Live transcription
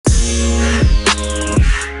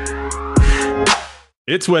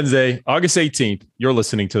It's Wednesday, August 18th. You're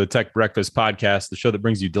listening to the Tech Breakfast Podcast, the show that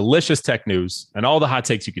brings you delicious tech news and all the hot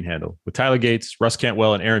takes you can handle with Tyler Gates, Russ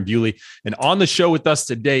Cantwell, and Aaron Bewley. And on the show with us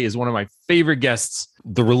today is one of my favorite guests.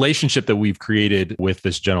 The relationship that we've created with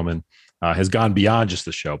this gentleman has gone beyond just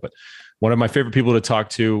the show, but one of my favorite people to talk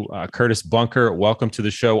to, Curtis Bunker. Welcome to the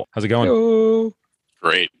show. How's it going? Hello.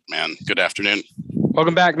 Great, man. Good afternoon.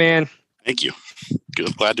 Welcome back, man. Thank you.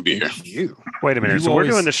 Good. Glad to be here. Wait a minute. So we're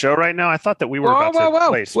doing the show right now? I thought that we were about to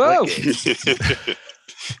play Splitgate.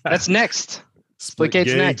 That's next.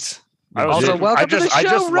 Splitgate's next. Also, welcome to the show. I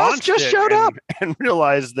just Russ just showed up and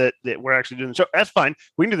realized that we're actually doing the show. That's fine.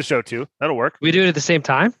 We can do the show too. That'll work. We do it at the same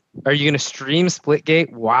time? Are you going to stream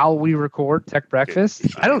Splitgate while we record Tech Breakfast?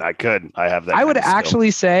 I could. I have that. I would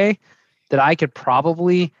actually say that I could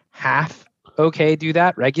probably do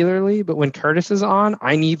that regularly, but when Curtis is on,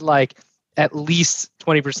 I need like at least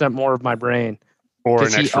 20% more of my brain. Or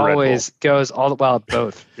an he extra always goes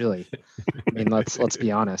both, really. I mean, let's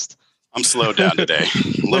be honest. I'm slowed down today.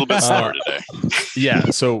 A little bit slower today. Yeah.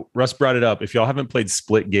 So Russ brought it up. If y'all haven't played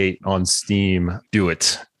Splitgate on Steam, do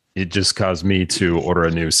it. It just caused me to order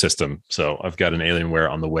a new system. So I've got an Alienware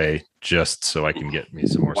on the way just so I can get me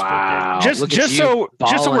some more Splitgate. Just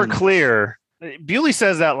so we're clear, Bewley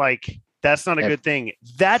says that like that's not a good thing.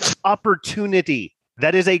 That's opportunity.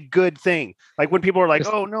 That is a good thing. Like when people are like,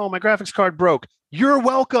 "Oh no, my graphics card broke." You're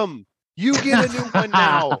welcome. You get a new one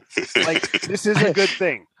now. Like this is a good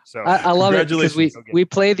thing. So I love it because we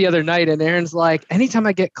played the other night and Aaron's like, anytime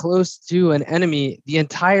I get close to an enemy, the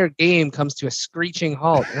entire game comes to a screeching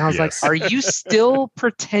halt. And I was like, are you still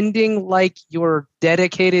pretending like your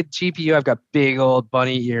dedicated GPU? I've got big old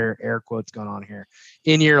bunny ear air quotes going on here.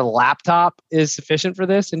 In your laptop is sufficient for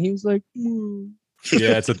this? And he was like,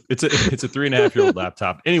 Yeah, it's a 3.5-year-old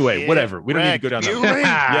laptop. Anyway, whatever. We don't need to go down that road.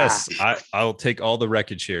 Yes, I'll take all the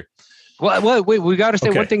wreckage here. Well, wait, we got to say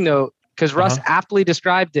one thing though, because Russ aptly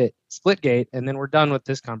described it. Splitgate, and then we're done with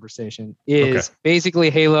this conversation. Is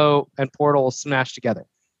basically Halo and Portal smashed together.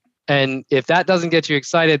 And if that doesn't get you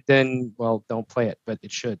excited, then don't play it. But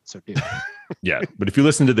it should, so do. Yeah, but if you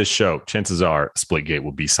listen to this show, chances are Splitgate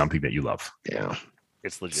will be something that you love. Yeah,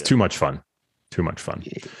 it's legit. It's too much fun. Too much fun.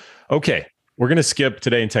 Okay. We're going to skip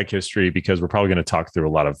today in tech history because we're probably going to talk through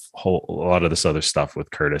a lot of this other stuff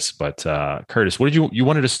with Curtis. But Curtis, what did you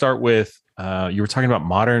wanted to start with? You were talking about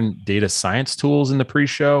modern data science tools in the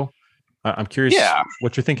pre-show. I'm curious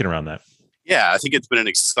what you're thinking around that. Yeah, I think it's been an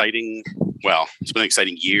exciting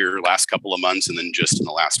year, last couple of months, and then just in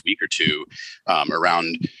the last week or two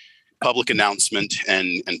around public announcement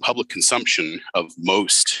and public consumption of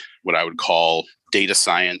most what I would call data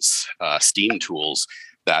science STEAM tools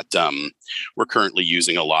that we're currently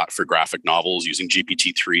using a lot for graphic novels, using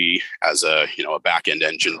GPT-3 as a back-end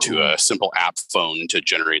engine to a simple app phone to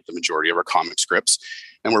generate the majority of our comic scripts.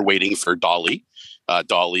 And we're waiting for DALL-E.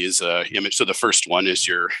 DALL-E is an image. So the first one is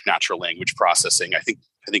your natural language processing. I think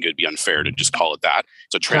it would be unfair to just call it that.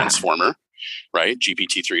 It's a transformer, right?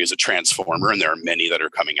 GPT-3 is a transformer, and there are many that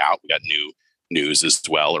are coming out. We got new news as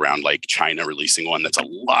well around like China releasing one that's a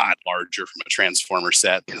lot larger from a transformer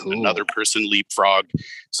set. Another person leapfrogged.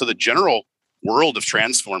 So the general world of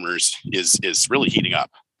transformers is really heating up.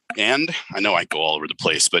 And I know I go all over the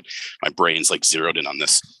place, but my brain's like zeroed in on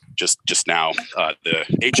this just now. The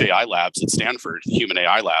HAI Labs at Stanford, Human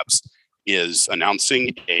AI Labs, is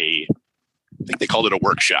announcing I think they called it a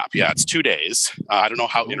workshop. Yeah, it's 2 days. I don't know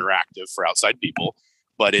how interactive for outside people,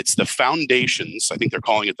 but it's the foundations. I think they're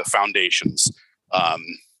calling it the foundations.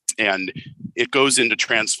 And it goes into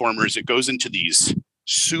transformers. It goes into these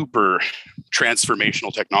super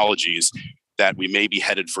transformational technologies that we may be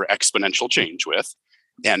headed for exponential change with.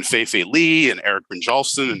 And Fei-Fei Li and Eric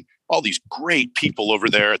Brynjolfsson and all these great people over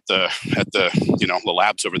there at the the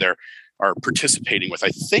labs over there are participating with, I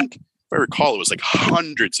think, if I recall, it was like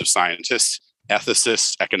hundreds of scientists,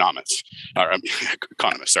 ethicists, economists.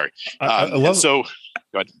 Sorry. I love so.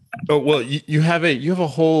 Go ahead. Oh well, you have a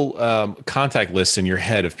whole contact list in your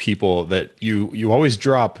head of people that you always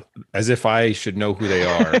drop as if I should know who they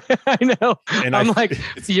are. I know. And I'm like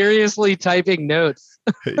furiously typing notes.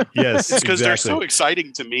 Yes, it's because they're so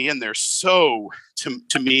exciting to me, and they're so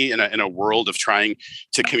to me in a world of trying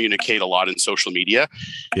to communicate a lot in social media.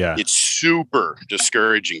 Yeah, it's super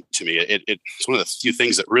discouraging to me. It's one of the few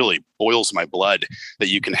things that really boils my blood that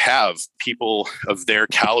you can have people of their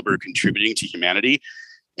caliber contributing to humanity.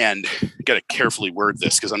 And you got to carefully word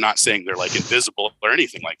this because I'm not saying they're like invisible or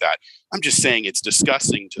anything like that. I'm just saying it's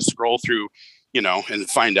disgusting to scroll through, and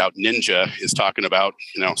find out Ninja is talking about,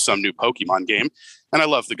 some new Pokemon game. And I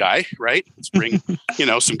love the guy, right? Let's bring,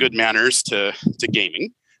 some good manners to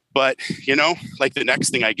gaming. But, like the next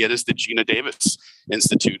thing I get is the Gina Davis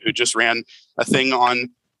Institute, who just ran a thing on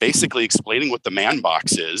basically explaining what the man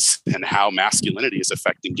box is and how masculinity is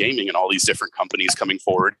affecting gaming, and all these different companies coming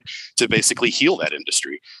forward to basically heal that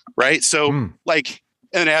industry. Right. So and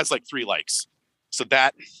it has like 3 likes. So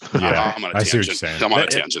that I'm on a tangent. I see what you're saying. I'm on a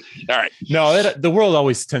tangent. All right. No, the world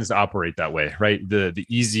always tends to operate that way, right? The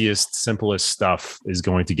easiest, simplest stuff is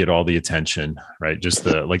going to get all the attention, right? Just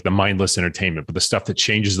the mindless entertainment, but the stuff that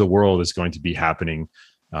changes the world is going to be happening.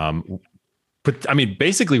 But I mean,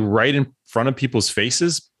 basically right in front of people's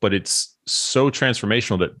faces, but it's so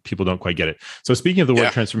transformational that people don't quite get it. So speaking of the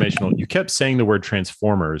word transformational, you kept saying the word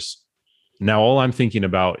Transformers. Now, all I'm thinking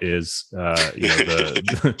about is, the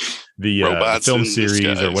film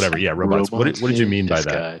series or whatever. Yeah, robots. What did you mean by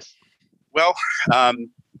that? Well,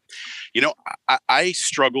 I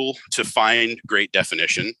struggle to find great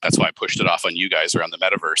definition. That's why I pushed it off on you guys around the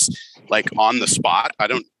metaverse. Like on the spot,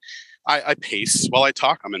 I pace while I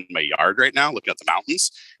talk. I'm in my yard right now looking at the mountains.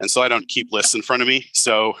 And so I don't keep lists in front of me.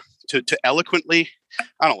 So to eloquently,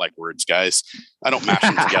 I don't like words, guys. I don't mash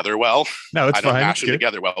them together well. No, it's fine. I don't mash them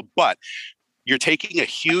together well. But you're taking a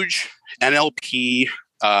huge NLP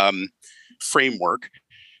framework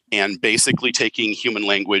and basically taking human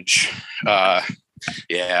language. I'm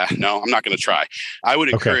not going to try. I would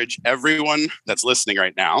encourage everyone that's listening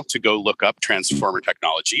right now to go look up transformer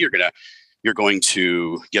technology. You're going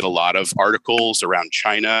to get a lot of articles around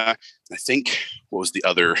China. I think, what was the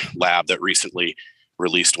other lab that recently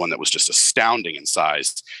released one that was just astounding in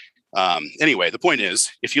size? Anyway, the point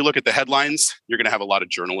is, if you look at the headlines, you're going to have a lot of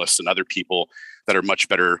journalists and other people that are much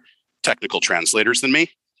better technical translators than me.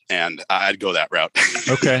 And I'd go that route.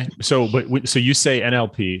 Okay. So you say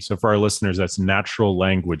NLP. So for our listeners, that's natural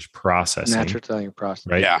language processing. Natural language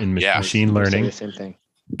processing. Right. Yeah. In machine learning. The same thing.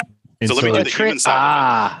 So let me do the human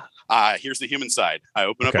side. Here's the human side. I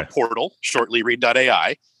open up a portal,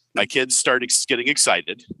 shortlyread.ai. My kids start getting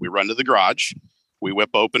excited. We run to the garage. We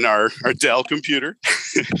whip open our Dell computer.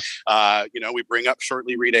 We bring up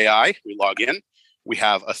Shortly Read AI. We log in. We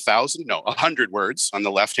have 100 words on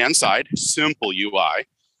the left-hand side, simple UI.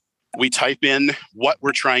 We type in what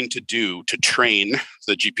we're trying to do to train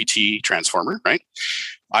the GPT transformer, right?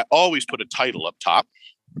 I always put a title up top.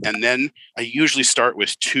 And then I usually start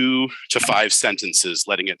with 2 to 5 sentences,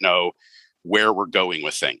 letting it know where we're going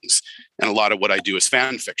with things. And a lot of what I do is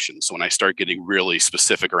fan fiction. So when I start getting really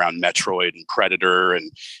specific around Metroid and Predator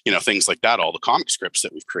and, things like that, all the comic scripts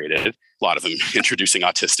that we've created, a lot of them introducing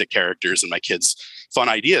autistic characters and my kids' fun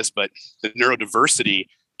ideas, but the neurodiversity,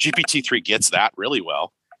 GPT-3 gets that really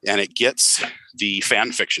well. And it gets the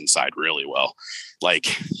fan fiction side really well.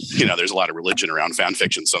 Like, there's a lot of religion around fan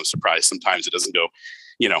fiction. So I'm surprised sometimes it doesn't go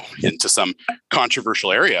into some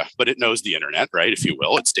controversial area, but it knows the internet, right? If you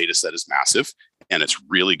will, its data set is massive and it's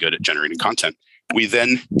really good at generating content. We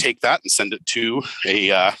then take that and send it to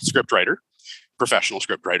a script writer, professional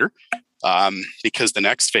script writer, because the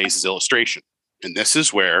next phase is illustration. And this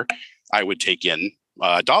is where I would take in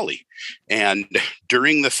DALL-E. And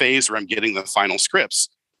during the phase where I'm getting the final scripts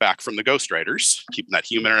back from the ghostwriters, keeping that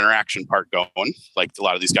human interaction part going. Like a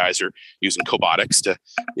lot of these guys are using Cobotics to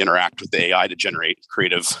interact with the AI to generate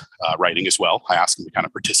creative writing as well. I ask them to kind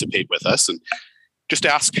of participate with us and just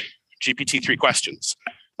ask GPT-3 questions.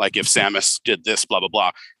 Like if Samus did this, blah, blah, blah,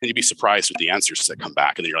 and you'd be surprised with the answers that come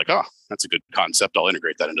back. And then you're like, oh, that's a good concept. I'll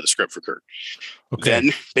integrate that into the script for Kurt. Okay.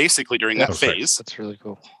 Then basically during that phase, that's really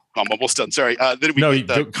cool. I'm almost done. Sorry. Then we get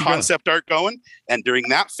the concept art going. And during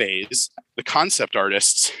that phase, the concept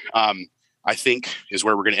artists, I think, is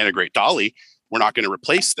where we're going to integrate DALL-E. We're not going to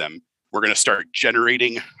replace them. We're going to start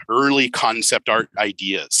generating early concept art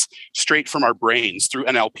ideas straight from our brains through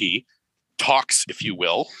NLP, talks, if you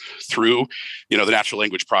will, through the natural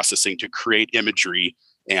language processing to create imagery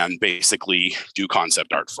and basically do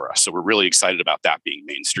concept art for us. So we're really excited about that being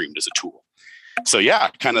mainstreamed as a tool. So yeah,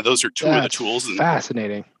 kind of those are two of the tools. And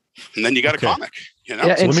fascinating. And then you got a comic,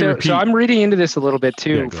 Yeah, and so I'm reading into this a little bit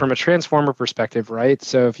too, from a transformer perspective, right?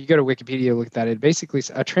 So if you go to Wikipedia, look at that, it basically,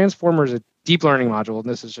 a transformer is a deep learning module, and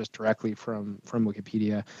this is just directly from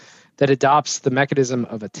Wikipedia, that adopts the mechanism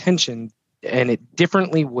of attention, and it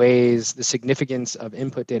differently weighs the significance of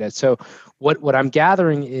input data. So what I'm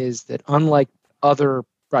gathering is that unlike other,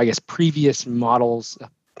 I guess, previous models,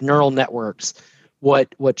 neural networks,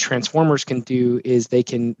 what transformers can do is they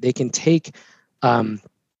can take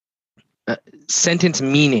sentence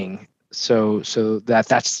meaning, so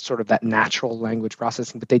that's sort of that natural language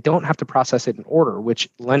processing, but they don't have to process it in order, which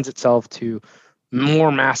lends itself to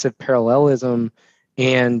more massive parallelism,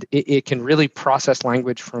 and it can really process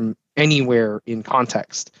language from anywhere in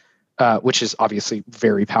context. which is obviously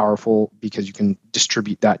very powerful because you can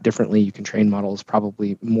distribute that differently. You can train models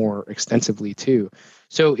probably more extensively too.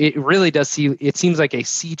 So it really does it seems like a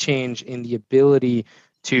sea change in the ability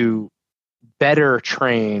to better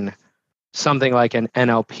train something like an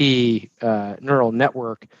NLP neural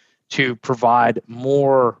network to provide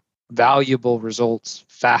more valuable results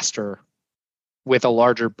faster with a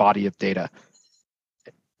larger body of data.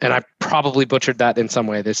 And I probably butchered that in some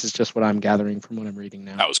way. This is just what I'm gathering from what I'm reading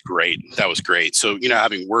now. That was great. So,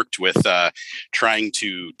 having worked with trying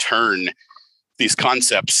to turn these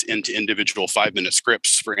concepts into individual 5-minute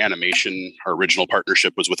scripts for animation, our original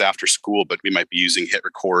partnership was with After School, but we might be using Hit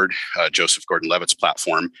Record, Joseph Gordon-Levitt's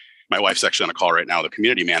platform. My wife's actually on a call right now, the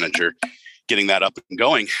community manager, getting that up and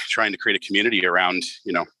going, trying to create a community around,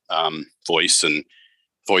 voice and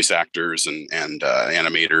voice actors and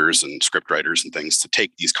animators and script writers and things to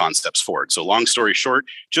take these concepts forward. So long story short,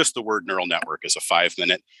 just the word neural network is a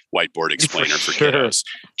 5-minute whiteboard explainer for kiddos.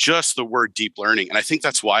 Just the word deep learning. And I think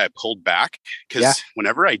that's why I pulled back, because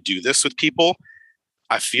whenever I do this with people,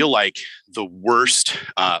 I feel like the worst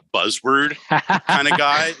buzzword kind of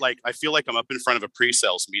guy. Like I feel like I'm up in front of a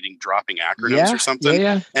pre-sales meeting dropping acronyms or something.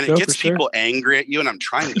 And it gets people angry at you, and I'm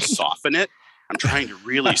trying to soften it. I'm trying to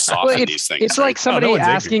really soften these things. It's like somebody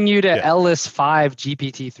asking you to LS5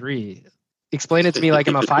 GPT-3. Explain it to me like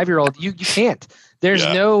I'm a 5-year-old. You can't. There's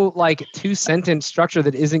no like 2-sentence structure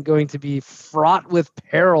that isn't going to be fraught with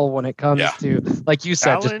peril when it comes to, like you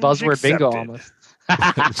said, just buzzword bingo almost.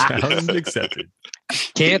 Challenge accepted.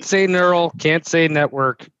 Can't say neural, can't say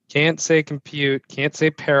network, can't say compute, can't say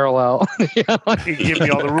parallel. You give me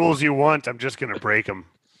all the rules you want. I'm just going to break them.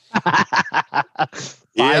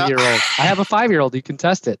 5-year-old. I have a 5-year-old. You can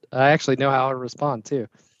test it. I actually know how to respond too.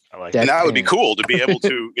 I like and that would be cool to be able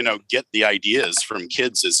to, get the ideas from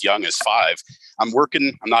kids as young as 5. I'm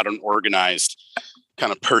not an organized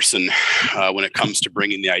kind of person when it comes to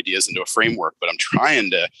bringing the ideas into a framework, but I'm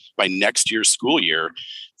trying to, by next year's school year,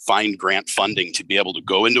 find grant funding to be able to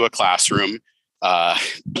go into a classroom,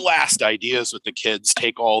 blast ideas with the kids,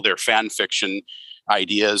 take all their fan fiction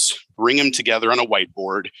ideas, bring them together on a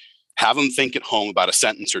whiteboard, have them think at home about a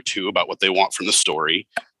sentence or two about what they want from the story,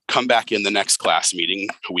 come back in the next class meeting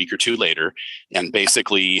a week or two later, and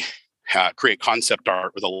basically create concept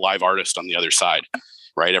art with a live artist on the other side,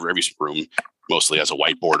 right? Every room mostly has a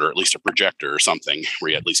whiteboard or at least a projector or something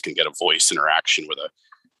where you at least can get a voice interaction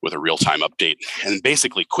with a real-time update, and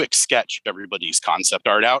basically quick sketch everybody's concept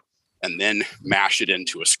art out and then mash it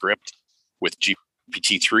into a script with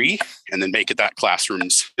GPT-3 and then make it that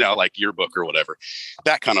classroom's, like yearbook or whatever,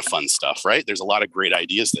 that kind of fun stuff, right? There's a lot of great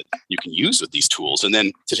ideas that you can use with these tools. And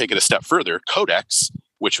then to take it a step further, Codex,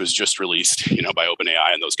 which was just released, by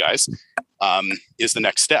OpenAI and those guys, is the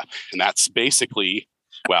next step. And that's basically,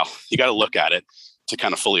 you got to look at it to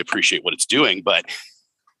kind of fully appreciate what it's doing. But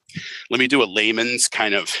let me do a layman's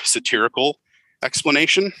kind of satirical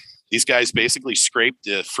explanation. These guys basically scraped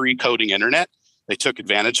the free coding internet. They took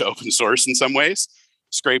advantage of open source in some ways,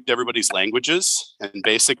 scraped everybody's languages, and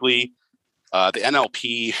basically the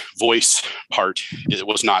NLP voice part, it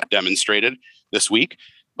was not demonstrated this week,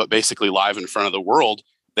 but basically live in front of the world,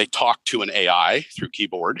 they talk to an AI through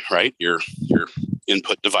keyboard, right? Your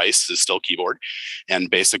input device is still keyboard, and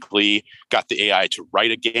basically got the AI to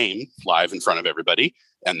write a game live in front of everybody,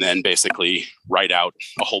 and then basically write out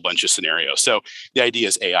a whole bunch of scenarios. So the idea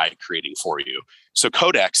is AI creating for you. So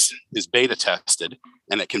Codex is beta tested,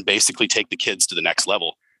 and it can basically take the kids to the next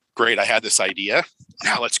level. Great, I had this idea.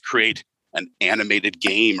 Now let's create an animated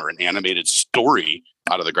game or an animated story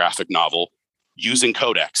out of the graphic novel using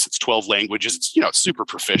Codex. It's 12 languages. It's, it's super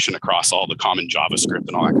proficient across all the common JavaScript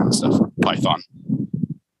and all that kind of stuff. Python.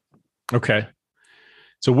 Okay.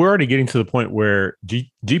 So we're already getting to the point where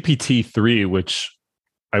GPT-3, which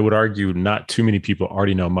I would argue not too many people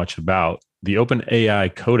already know much about, the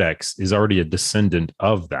OpenAI Codex is already a descendant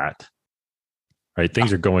of that, right?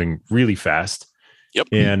 Things are going really fast. Yep.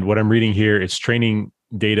 And what I'm reading here, it's training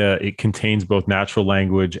data. It contains both natural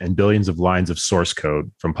language and billions of lines of source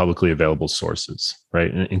code from publicly available sources,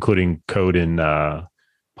 right? Including code in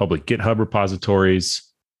public GitHub repositories.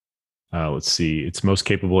 Let's see, it's most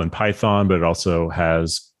capable in Python, but it also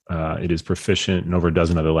has it is proficient in over a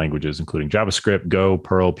dozen other languages, including JavaScript, Go,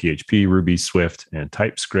 Perl, PHP, Ruby, Swift, and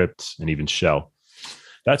TypeScript, and even Shell.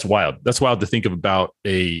 That's wild. That's wild to think about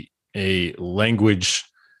a language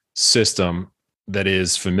system that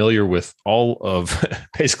is familiar with all of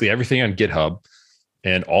basically everything on GitHub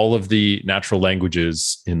and all of the natural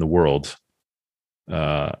languages in the world.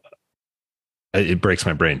 It breaks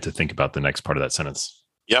my brain to think about the next part of that sentence.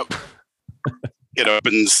 Yep. it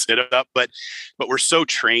opens it up. But we're so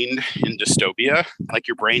trained in dystopia, like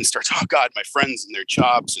your brain starts, oh God, my friends and their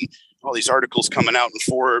jobs and all these articles coming out in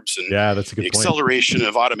Forbes and that's a good the acceleration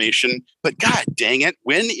of automation. But God dang it,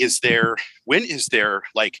 when is there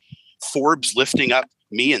like Forbes lifting up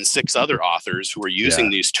me and 6 other authors who are using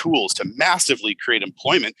these tools to massively create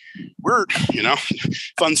employment? We're,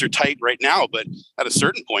 funds are tight right now, but at a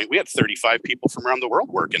certain point, we had 35 people from around the world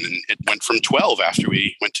working, and it went from 12 after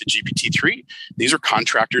we went to GPT-3. These are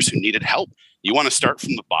contractors who needed help. You want to start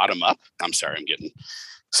from the bottom up? I'm sorry, I'm getting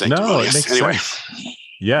sanctimonious. No, it makes sense.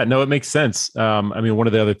 Yeah, no, it makes sense. One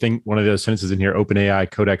of the other sentences in here,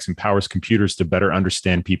 OpenAI Codex empowers computers to better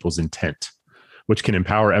understand people's intent, which can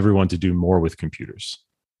empower everyone to do more with computers.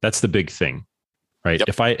 That's the big thing, right?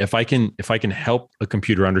 Yep. If I can help a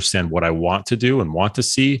computer understand what I want to do and want to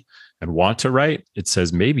see and want to write, it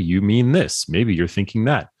says, maybe you mean this, maybe you're thinking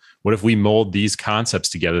that. What if we mold these concepts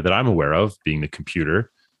together that I'm aware of, being the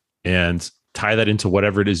computer, and tie that into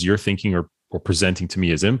whatever it is you're thinking or presenting to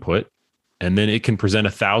me as input? And then it can present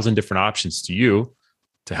 1,000 different options to you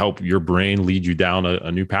to help your brain lead you down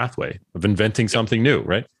a new pathway of inventing something new,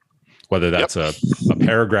 right? Whether that's a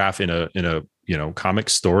paragraph in a comic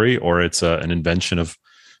story, or it's an invention of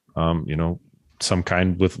some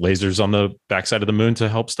kind with lasers on the backside of the moon to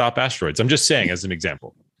help stop asteroids. I'm just saying as an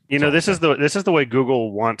example. This is the way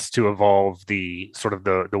Google wants to evolve the sort of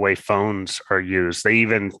the way phones are used. They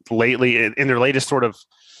even lately in their latest sort of,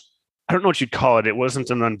 I don't know what you'd call it. It wasn't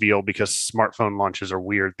an unveil because smartphone launches are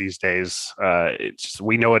weird these days.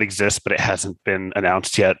 We know it exists, but it hasn't been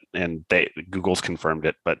announced yet, and Google's confirmed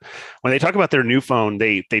it. But when they talk about their new phone,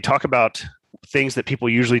 they talk about things that people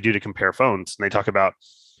usually do to compare phones, and they talk about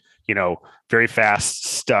very fast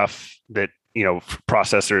stuff that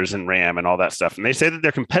processors and RAM and all that stuff, and they say that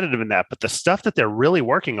they're competitive in that. But the stuff that they're really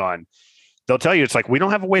working on, they'll tell you it's like, we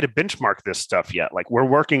don't have a way to benchmark this stuff yet. Like, we're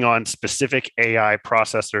working on specific AI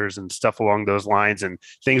processors and stuff along those lines, and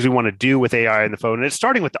things we want to do with AI in the phone. And it's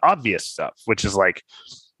starting with the obvious stuff, which is like,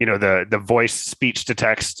 the voice speech to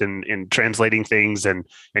text and translating things and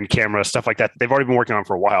camera stuff like that. They've already been working on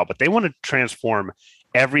for a while, but they want to transform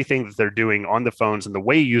everything that they're doing on the phones, and the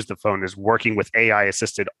way you use the phone is working with AI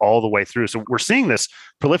assisted all the way through. So we're seeing this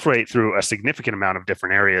proliferate through a significant amount of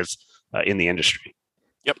different areas in the industry.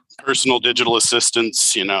 Yep. Personal digital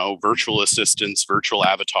assistants, virtual assistants, virtual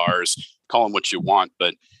avatars, call them what you want,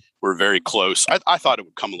 but we're very close. I thought it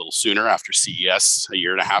would come a little sooner after CES a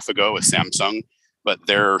year and a half ago with Samsung, but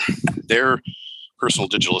their personal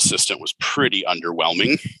digital assistant was pretty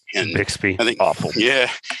underwhelming. And Bixby, I think awful.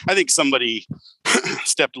 Yeah. I think somebody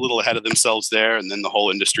stepped a little ahead of themselves there, and then the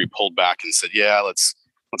whole industry pulled back and said, let's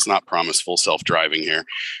not promise full self-driving here.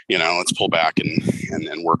 Let's pull back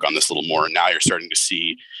and work on this a little more. And now you're starting to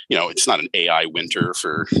see, it's not an AI winter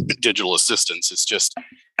for digital assistants. It's just,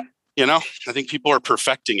 I think people are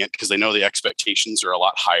perfecting it because they know the expectations are a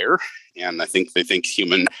lot higher. And I think they think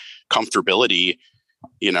human comfortability,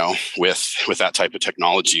 with that type of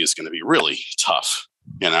technology is going to be really tough.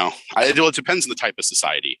 It depends on the type of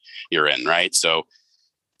society you're in, right? So,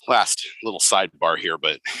 last little sidebar here,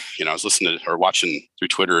 but I was listening to or watching through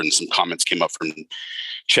Twitter, and some comments came up from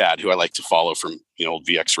Chad, who I like to follow from old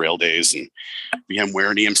VxRail days and VMware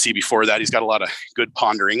and EMC before that. He's got a lot of good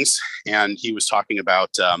ponderings, and he was talking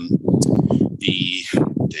about the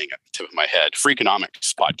tip of my head,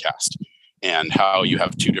 Freakonomics podcast, and how you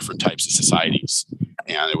have 2 different types of societies.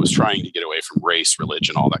 And it was trying to get away from race,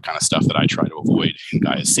 religion, all that kind of stuff that I try to avoid in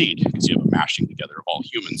Gaia's Seed, because you have a mashing together of all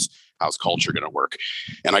humans. How's culture going to work?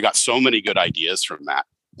 And I got so many good ideas from that,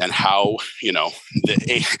 and how,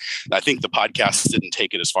 I think the podcast didn't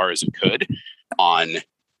take it as far as it could on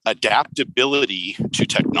adaptability to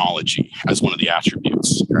technology as one of the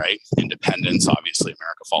attributes, right? Independence, obviously,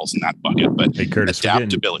 America falls in that bucket, but hey, Curtis,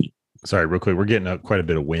 adaptability. Sorry, real quick. We're getting quite a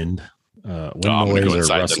bit of wind noise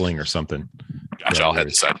or rustling or something. Gotcha. I'll head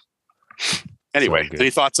inside. Anyway, any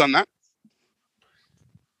thoughts on that?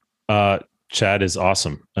 Chad is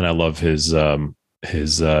awesome, and I love his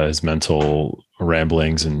mental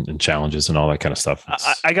ramblings and challenges and all that kind of stuff.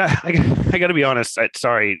 I got to be honest.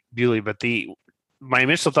 Sorry, Bewley, but my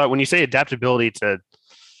initial thought when you say adaptability to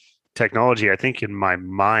technology, I think in my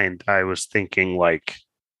mind I was thinking like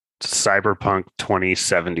Cyberpunk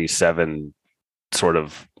 2077, sort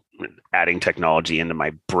of adding technology into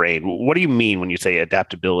my brain. What do you mean when you say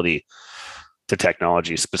adaptability to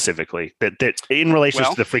technology specifically? That in relation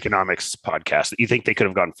to the Freakonomics podcast, that you think they could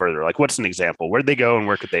have gone further? Like, what's an example? Where'd they go, and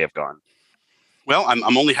where could they have gone? Well,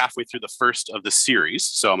 I'm only halfway through the first of the series,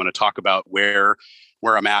 so I'm going to talk about where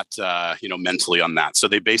where I'm at, mentally on that. So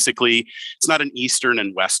they basically, it's not an Eastern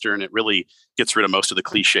and Western. It really gets rid of most of the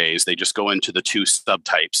cliches. They just go into the two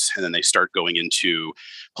subtypes, and then they start going into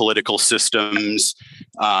political systems.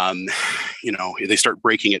 They start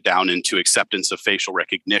breaking it down into acceptance of facial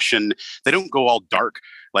recognition. They don't go all dark,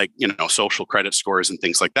 like, social credit scores and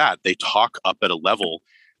things like that. They talk up at a level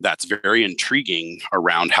that's very intriguing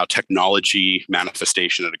around how technology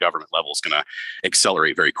manifestation at a government level is going to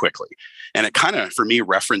accelerate very quickly. And it kind of, for me,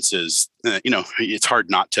 references, it's hard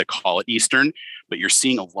not to call it Eastern, but you're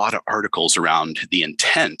seeing a lot of articles around the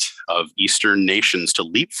intent of Eastern nations to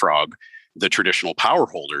leapfrog the traditional power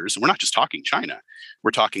holders. And we're not just talking China. We're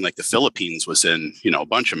talking like the Philippines was in, a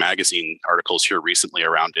bunch of magazine articles here recently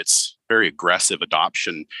around its very aggressive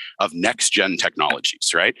adoption of next gen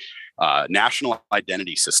technologies, right? National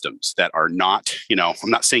identity systems that are not, I'm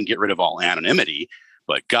not saying get rid of all anonymity,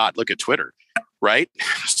 but God, look at Twitter, right?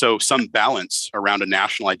 So some balance around a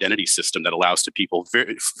national identity system that allows to people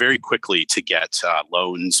very, very quickly to get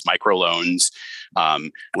loans, microloans,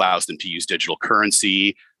 allows them to use digital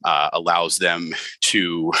currency, allows them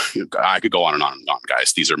to, I could go on and on and on,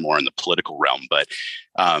 guys. These are more in the political realm, but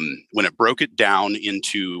when it broke it down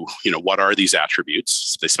into, what are these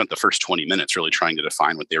attributes? They spent the first 20 minutes really trying to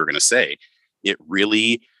define what they were going to say. It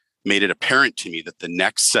really made it apparent to me that the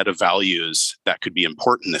next set of values that could be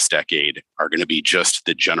important this decade are going to be just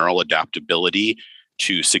the general adaptability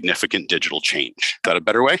to significant digital change. Is that a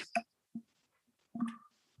better way?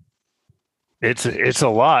 It's a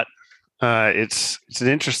lot. It's an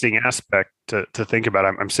interesting aspect to think about.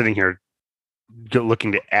 I'm sitting here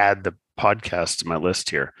looking to add the podcast to my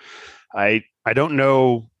list here. I don't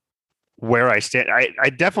know where I stand.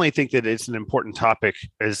 I definitely think that it's an important topic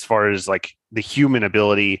as far as like the human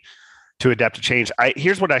ability to adapt to change.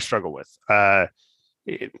 Here's what I struggle with.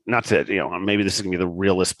 Not to, maybe this is gonna be the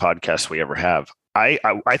realest podcast we ever have. I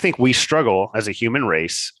think we struggle as a human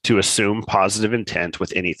race to assume positive intent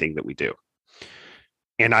with anything that we do.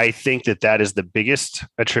 And I think that is the biggest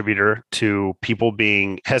attributor to people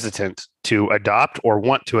being hesitant to adopt or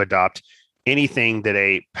want to adopt anything that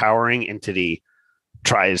a powering entity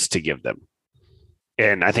tries to give them.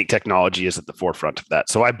 And I think technology is at the forefront of that.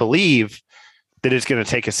 So I believe that it's going to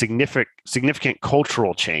take a significant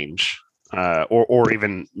cultural change, or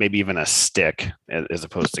even maybe even a stick as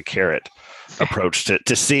opposed to carrot approach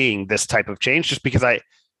to seeing this type of change. Just because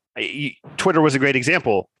Twitter was a great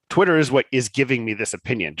example. Twitter is what is giving me this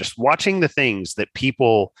opinion. Just watching the things that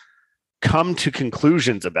people come to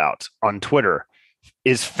conclusions about on Twitter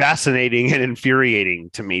is fascinating and infuriating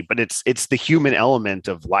to me, but it's the human element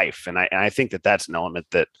of life. And I think that's an element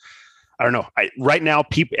that, I don't know. Right now,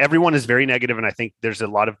 everyone is very negative, and I think there's a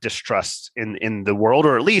lot of distrust in the world,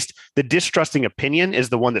 or at least the distrusting opinion is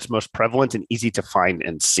the one that's most prevalent and easy to find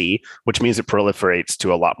and see, which means it proliferates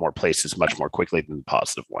to a lot more places much more quickly than the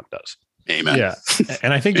positive one does. Amen. Yeah.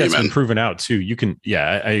 And I think that's been proven out too.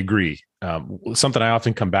 I agree. Something I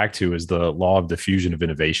often come back to is the law of diffusion of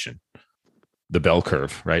innovation, the bell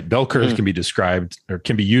curve, right? Bell curve can be described or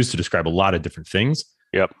can be used to describe a lot of different things.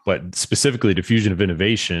 Yep. But specifically diffusion of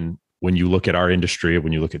innovation, when you look at our industry,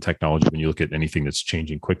 when you look at technology, when you look at anything that's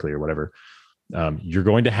changing quickly or whatever, you're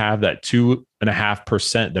going to have that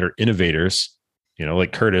 2.5% that are innovators,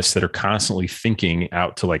 like Curtis, that are constantly thinking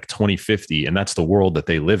out to like 2050. And that's the world that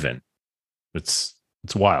they live in. It's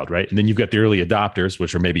wild, right? And then you've got the early adopters,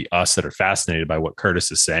 which are maybe us that are fascinated by what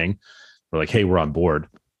Curtis is saying. We're like, hey, we're on board.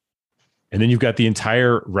 And then you've got the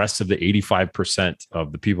entire rest of the 85%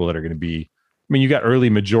 of the people that are going to be, you got early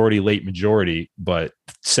majority, late majority, but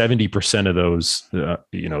 70% of those,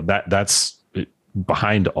 that's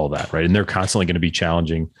behind all that, right? And they're constantly going to be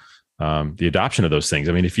challenging the adoption of those things.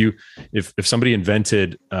 I mean, if somebody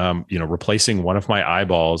invented, replacing one of my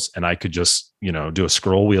eyeballs and I could just, do a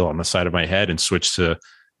scroll wheel on the side of my head and switch to,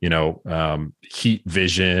 heat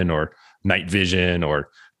vision or night vision or,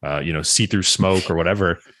 see-through smoke or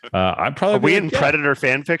whatever. I'd probably. Are we in Predator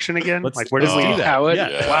fan fiction again? Where does we do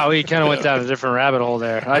that? Wow, we kind of went down a different rabbit hole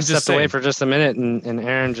there. I stepped away for just a minute, and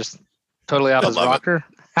Aaron just totally off his rocker.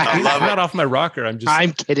 I'm not off my rocker.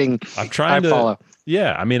 I'm kidding. I'm trying to follow.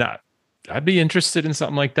 Yeah, I mean, I'd be interested in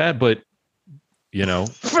something like that, but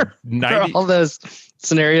for all those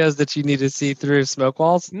scenarios that you need to see through smoke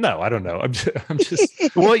walls. No, I don't know. I'm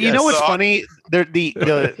just. Well, you know what's funny?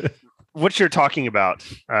 The what you're talking about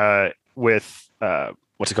with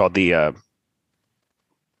what's it called? The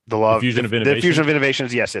law of fusion of innovation. The fusion of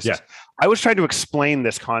innovations. Yes. Yeah. I was trying to explain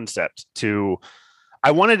this concept I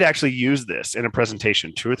wanted to actually use this in a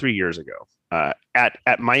presentation 2 or 3 years ago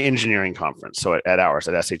at my engineering conference. So at ours,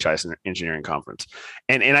 at SHI's engineering conference.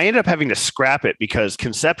 And I ended up having to scrap it because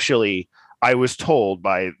conceptually I was told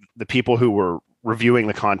by the people who were reviewing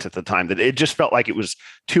the content at the time that it just felt like it was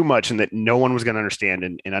too much and that no one was going to understand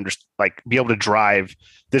and be able to drive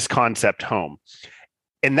this concept home.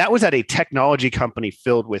 And that was at a technology company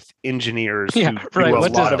filled with engineers who do a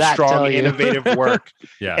lot of strong, innovative work.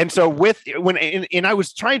 Yeah. And so I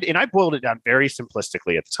was trying to, and I boiled it down very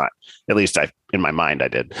simplistically at the time, at least in my mind I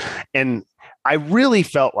did. And I really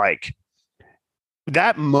felt like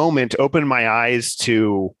that moment opened my eyes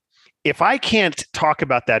to, if I can't talk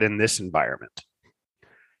about that in this environment,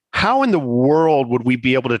 how in the world would we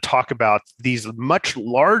be able to talk about these much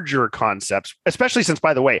larger concepts, especially since,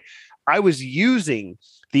 by the way, I was using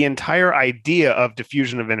the entire idea of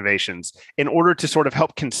diffusion of innovations in order to sort of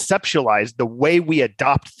help conceptualize the way we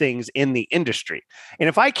adopt things in the industry. And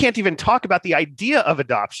if I can't even talk about the idea of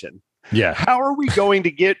adoption, how are we going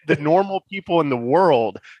to get the normal people in the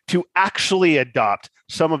world to actually adopt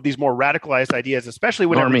some of these more radicalized ideas, especially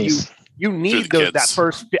whenever you need that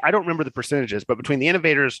first, I don't remember the percentages, but between the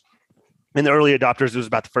innovators and the early adopters, it was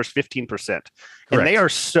about the first 15%. Correct. And they are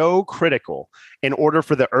so critical in order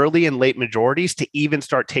for the early and late majorities to even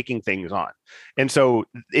start taking things on. And so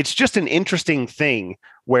it's just an interesting thing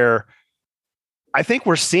where I think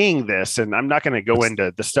we're seeing this, and I'm not going to go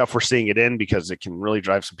into the stuff we're seeing it in because it can really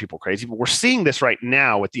drive some people crazy, but we're seeing this right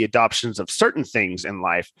now with the adoptions of certain things in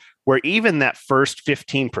life where even that first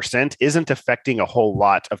 15% isn't affecting a whole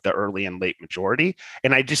lot of the early and late majority.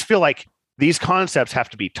 And I just feel like these concepts have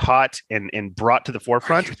to be taught and brought to the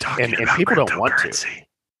forefront, and people don't want to.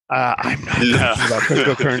 I'm not talking about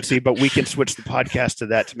cryptocurrency, but we can switch the podcast to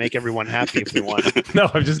that to make everyone happy if we want. No,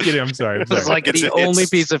 I'm just kidding. I'm sorry. It was like the only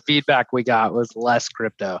piece of feedback we got was less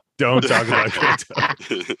crypto. Don't talk about crypto.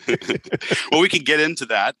 Well, we can get into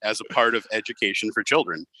that as a part of education for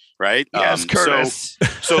children, right? Yes, Curtis.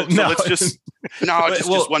 So let's just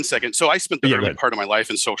just 1 second. So I spent the early part of my life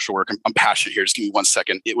in social work. I'm passionate here. Just give me 1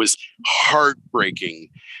 second. It was heartbreaking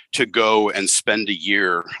to go and spend a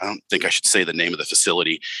year. I don't think I should say the name of the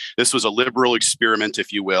facility. This was a liberal experiment,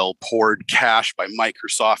 if you will, poured cash by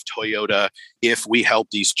Microsoft, Toyota. If we help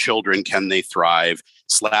these children, can they thrive?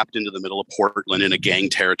 Slapped into the middle of Portland in a gang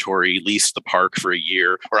territory, leased the park for a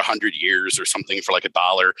year or 100 years or something for like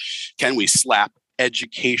 $1. Can we slap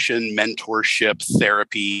education, mentorship,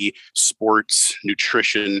 therapy, sports,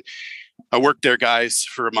 nutrition? I worked there, guys,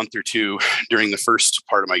 for a month or two during the first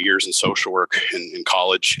part of my years in social work in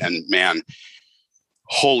college. And man,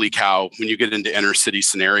 holy cow, when you get into inner city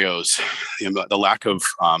scenarios, the lack of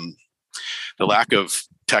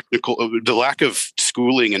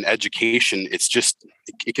schooling and education,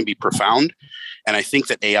 it can be profound. And I think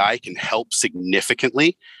that AI can help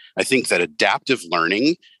significantly. I think that adaptive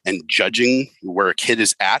learning and judging where a kid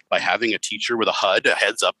is at by having a teacher with a HUD, a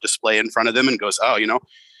heads up display in front of them, and goes, oh,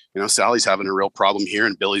 Sally's having a real problem here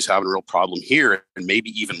and Billy's having a real problem here. And maybe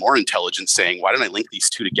even more intelligence saying, why don't I link these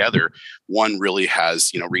two together? One really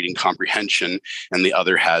has, reading comprehension and the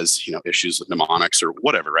other has, issues with mnemonics or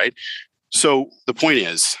whatever, right? So the point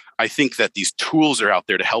is, I think that these tools are out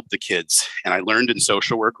there to help the kids. And I learned in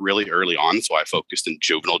social work really early on. So I focused in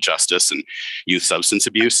juvenile justice and youth substance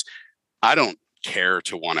abuse. I don't care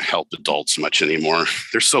to want to help adults much anymore.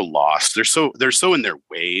 They're so lost. They're so in their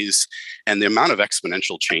ways. And the amount of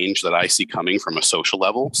exponential change that I see coming from a social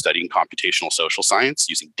level, studying computational social science,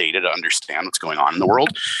 using data to understand what's going on in the world,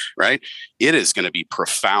 right? It is going to be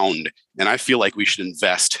profound. And I feel like we should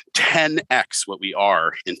invest 10x what we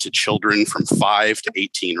are into children from 5 to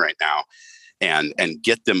 18 right now and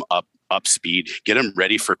get them up speed, get them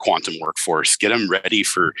ready for quantum workforce, get them ready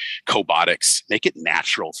for cobotics, make it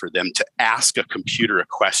natural for them to ask a computer a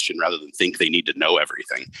question rather than think they need to know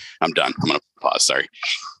everything. I'm done. I'm going to pause. Sorry.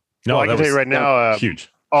 No, I can tell you right now, huge.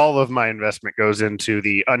 All of my investment goes into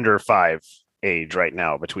the under 5 age right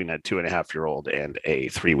now, between a 2.5-year-old and a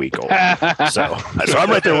 3-week-old. So I'm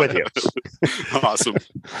right there with you. Awesome.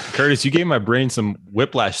 Curtis, you gave my brain some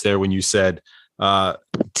whiplash there when you said,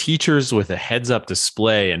 teachers with a heads up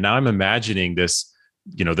display. And now I'm imagining this,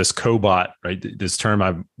 this cobot, right? This term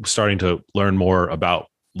I'm starting to learn more about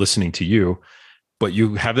listening to you, but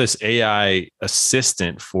you have this AI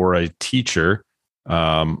assistant for a teacher.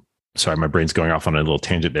 Sorry, my brain's going off on a little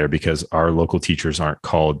tangent there because our local teachers aren't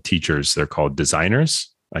called teachers. They're called designers.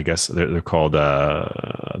 I guess they're called,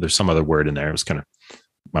 there's some other word in there. It was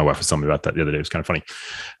my wife was telling me about that the other day. It was kind of funny.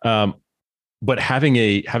 But having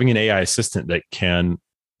an AI assistant that can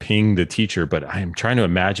ping the teacher, but I am trying to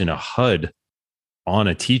imagine a HUD on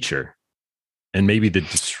a teacher and maybe the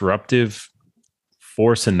disruptive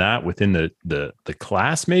force in that within the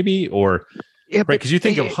class, maybe, right? Because you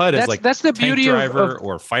think of HUD as like that's the beauty driver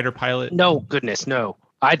or fighter pilot. No, goodness, no.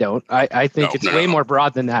 I don't. I think it's way more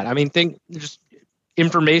broad than that. I mean, think just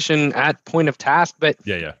information at point of task, but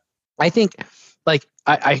yeah. I think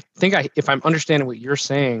if I'm understanding what you're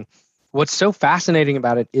saying, what's so fascinating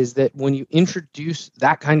about it is that when you introduce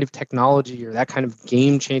that kind of technology or that kind of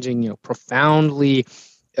game-changing, profoundly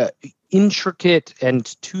intricate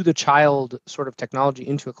and to the child sort of technology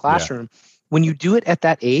into a classroom, when you do it at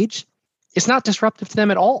that age, it's not disruptive to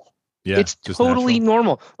them at all. Yeah, it's totally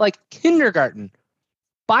normal. Like kindergarten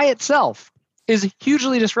by itself is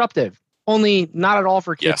hugely disruptive, only not at all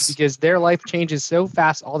for kids because their life changes so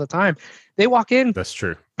fast all the time. They walk in. That's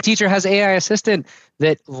true. Teacher has AI assistant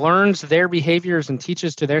that learns their behaviors and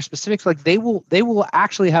teaches to their specifics. Like they will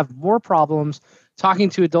actually have more problems talking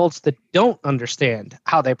to adults that don't understand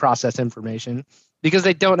how they process information because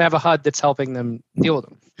they don't have a HUD that's helping them deal with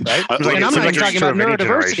them, right? And I'm not even talking about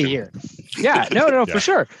neurodiversity here. Yeah, no, for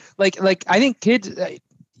sure. Like I think kids,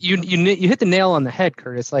 you hit the nail on the head,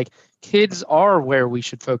 Curtis. Like kids are where we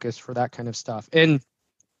should focus for that kind of stuff. And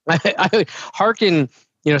I hearken,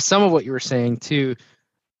 some of what you were saying to,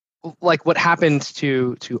 like what happened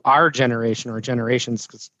to our generation or generations.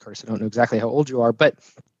 Because of course I don't know exactly how old you are, but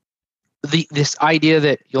this idea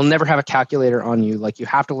that you'll never have a calculator on you, like you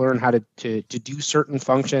have to learn how to do certain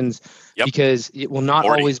functions because it will not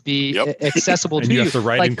always be accessible to you. You have to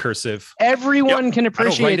write in cursive. Everyone can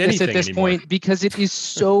appreciate this at this point because it is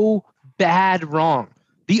so bad wrong.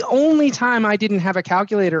 The only time I didn't have a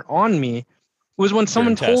calculator on me was when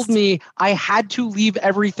someone told me I had to leave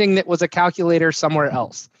everything that was a calculator somewhere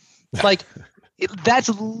else. Like that's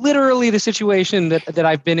literally the situation that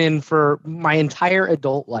I've been in for my entire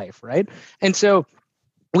adult life, right? And so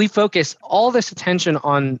we focus all this attention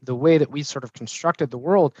on the way that we sort of constructed the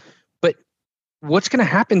world, but what's going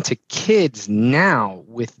to happen to kids now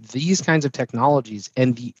with these kinds of technologies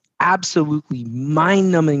and the absolutely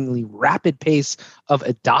mind-numbingly rapid pace of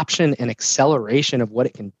adoption and acceleration of what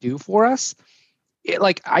it can do for us?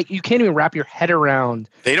 You can't even wrap your head around.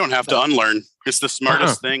 They don't have to unlearn. It's the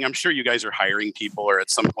smartest thing. I'm sure you guys are hiring people or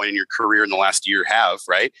at some point in your career in the last year have,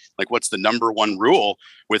 right? Like what's the number one rule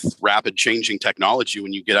with rapid changing technology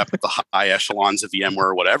when you get up at the high echelons of VMware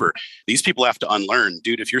or whatever? These people have to unlearn.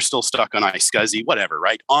 Dude, if you're still stuck on iSCSI, whatever,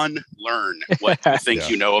 right? Unlearn what you think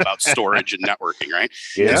you know about storage and networking, right?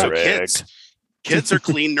 Yeah, and so kids are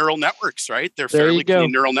clean neural networks, right? They're fairly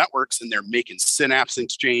clean neural networks and they're making synapse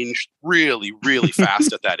exchange really, really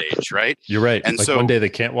fast at that age, right? You're right. And like so one day they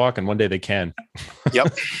can't walk and one day they can.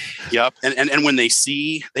 Yep. And when they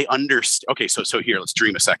see, they understand. Okay, so here, let's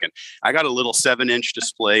dream a second. I got a little 7-inch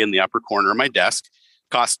display in the upper corner of my desk.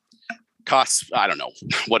 Costs, I don't know,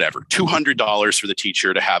 whatever, $200 for the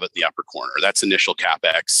teacher to have it in the upper corner. That's initial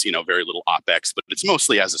CapEx, very little OpEx, but it's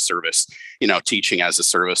mostly as a service, teaching as a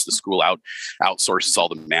service. The school outsources all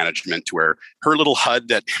the management to where her little HUD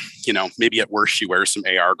that, maybe at worst she wears some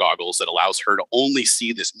AR goggles that allows her to only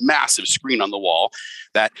see this massive screen on the wall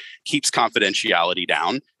that keeps confidentiality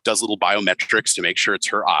down, does little biometrics to make sure it's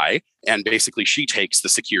her eye. And basically she takes the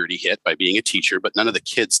security hit by being a teacher, but none of the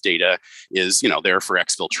kids' data is, there for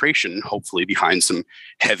exfiltration, hopefully behind some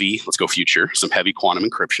heavy quantum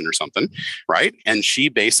encryption or something, right? And she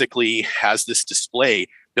basically has this display.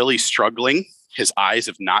 Billy's struggling. His eyes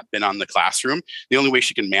have not been on the classroom. The only way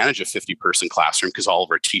she can manage a 50-person classroom, because all of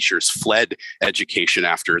our teachers fled education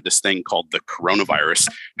after this thing called the coronavirus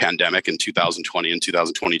pandemic in 2020 and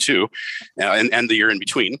 2022, and the year in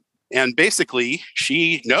between. And basically,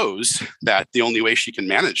 she knows that the only way she can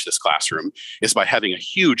manage this classroom is by having a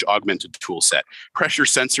huge augmented tool set. Pressure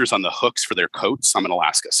sensors on the hooks for their coats. I'm in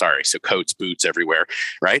Alaska, sorry. So coats, boots everywhere,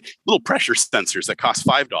 right? Little pressure sensors that cost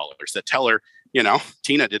 $5 that tell her,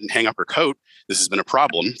 Tina didn't hang up her coat. This has been a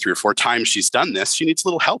problem 3 or 4 times she's done this. She needs a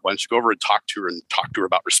little help. Why don't you go over and talk to her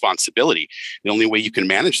about responsibility? The only way you can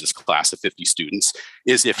manage this class of 50 students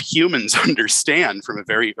is if humans understand from a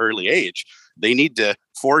very early age they need to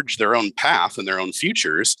forge their own path and their own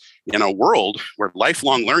futures in a world where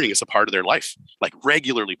lifelong learning is a part of their life, like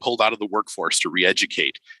regularly pulled out of the workforce to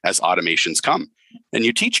re-educate as automations come. And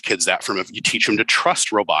you teach kids that you teach them to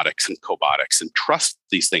trust robotics and cobotics and trust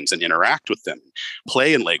these things and interact with them,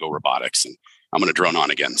 play in Lego robotics. And I'm going to drone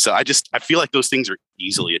on again. So I feel like those things are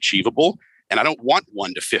easily achievable. And I don't want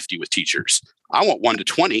 1 to 50 with teachers. I want 1 to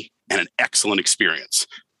 20 and an excellent experience.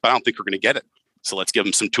 But I don't think we're going to get it. So let's give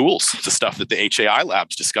them some tools, the stuff that the HAI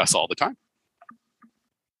labs discuss all the time.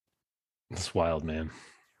 That's wild, man.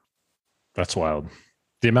 That's wild.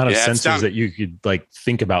 The amount of sensors that you could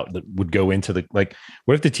think about that would go into what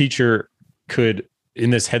if the teacher could, in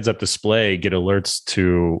this heads up display, get alerts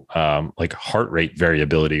to heart rate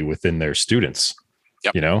variability within their students?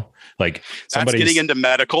 Yep. You know, like that's getting into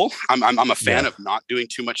medical. I'm a fan of not doing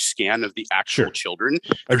too much scan of the actual children.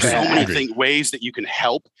 There's so many ways that you can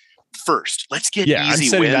help. First, let's get easy I'm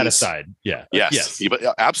setting wins. that aside. Yes.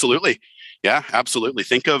 Absolutely. Yeah, absolutely.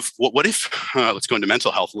 Think of what if, let's go into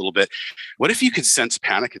mental health a little bit. What if you could sense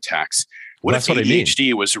panic attacks? What if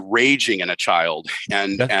ADHD was raging in a child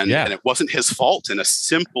and it wasn't his fault, and a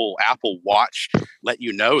simple Apple Watch let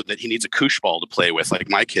you know that he needs a koosh ball to play with, like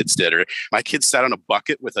my kids did, or my kids sat on a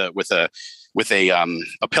bucket with a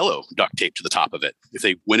pillow duct taped to the top of it. If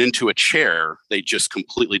they went into a chair, they just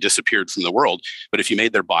completely disappeared from the world. But if you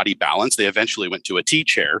made their body balance, they eventually went to a T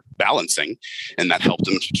chair balancing, and that helped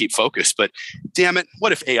them to keep focused. But damn it,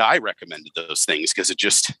 what if AI recommended those things because it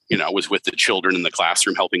just, was with the children in the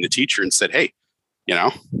classroom helping the teacher and said, hey,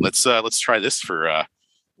 let's try this for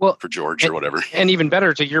George or whatever. And even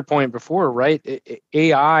better, to your point before, right?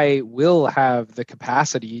 AI will have the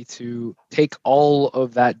capacity to take all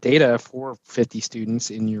of that data for 50 students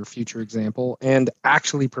in your future example and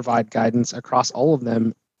actually provide guidance across all of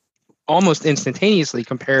them almost instantaneously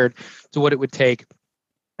compared to what it would take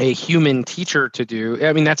a human teacher to do.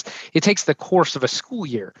 I mean, it takes the course of a school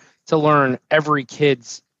year to learn every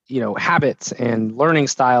kid's, habits and learning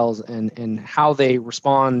styles and how they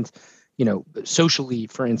respond socially,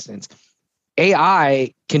 for instance.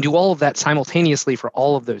 AI can do all of that simultaneously for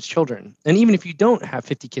all of those children. And even if you don't have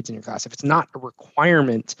 50 kids in your class, if it's not a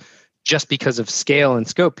requirement just because of scale and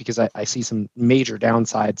scope, because I see some major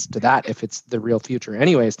downsides to that if it's the real future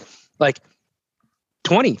anyways, like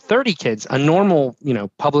 20, 30 kids, a normal,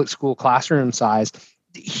 public school classroom size,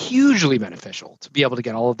 hugely beneficial to be able to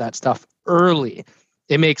get all of that stuff early.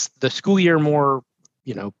 It makes the school year more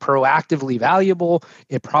proactively valuable.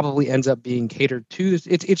 It probably ends up being catered to.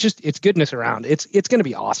 It's goodness around. It's going to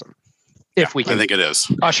be awesome if we can. I think it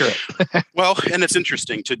is. Usher it. Well, and it's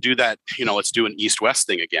interesting to do that. Let's do an East-West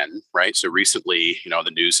thing again, right? So recently,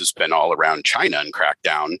 the news has been all around China and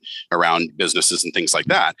crackdown around businesses and things like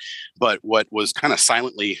that. But what was kind of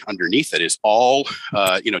silently underneath it is all,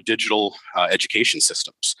 digital education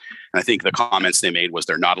systems. And I think the comments they made was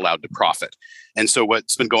they're not allowed to profit. And so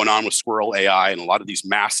what's been going on with Squirrel AI and a lot of these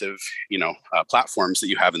massive, platforms that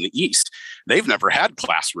you have in the East, they've never had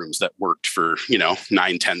classrooms that worked for,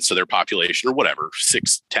 9/10 of their population or whatever,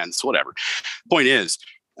 6/10, whatever. Point is,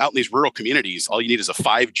 out in these rural communities, all you need is a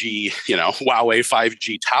 5G, Huawei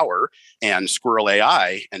 5G tower and Squirrel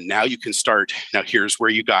AI. And now you can start. Now, here's where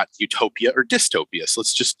you got utopia or dystopia. So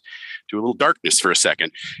let's just do a little darkness for a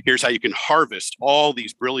second. Here's how you can harvest all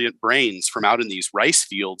these brilliant brains from out in these rice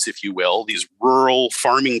fields, if you will, these rural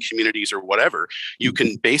farming communities or whatever. You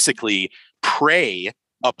can basically prey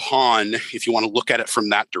upon, if you want to look at it from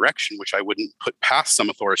that direction, which I wouldn't put past some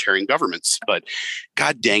authoritarian governments, but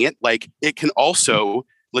God dang it, like it can also,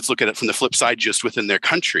 let's look at it from the flip side, just within their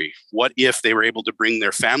country. What if they were able to bring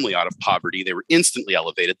their family out of poverty? They were instantly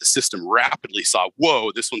elevated. The system rapidly saw,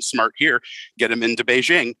 whoa, this one's smart here. Get him into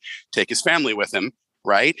Beijing, take his family with him,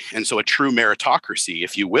 right? And so a true meritocracy,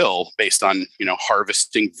 if you will, based on,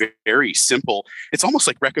 harvesting very simple, it's almost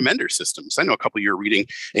like recommender systems. I know a couple of you are reading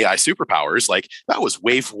AI Superpowers, like that was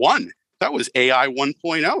wave one. That was AI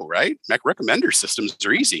 1.0, right? Recommender systems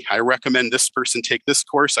are easy. I recommend this person take this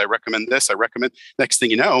course. I recommend this. I recommend. Next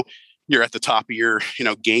thing you know, you're at the top of your,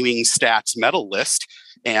 gaming stats medal list,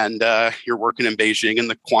 and you're working in Beijing in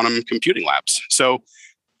the quantum computing labs. So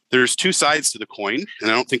there's two sides to the coin,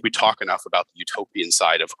 and I don't think we talk enough about the utopian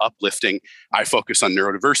side of uplifting. I focus on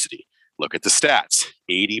neurodiversity. Look at the stats: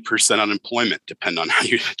 80% unemployment, depend on how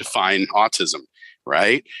you define autism,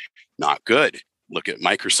 right? Not good. Look at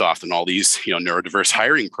Microsoft and all these, neurodiverse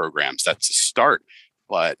hiring programs. That's a start.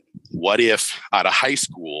 But what if out of high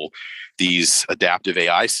school, these adaptive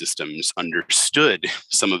AI systems understood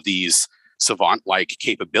some of these savant-like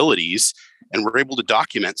capabilities and were able to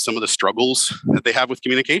document some of the struggles that they have with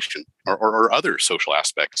communication or other social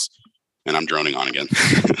aspects? And I'm droning on again,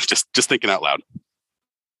 just thinking out loud.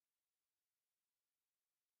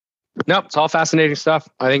 Nope, it's all fascinating stuff.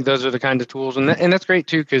 I think those are the kind of tools, and that's great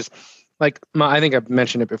too, because I think I've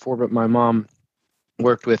mentioned it before, but my mom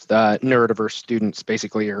worked with neurodiverse students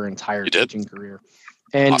basically her entire teaching career.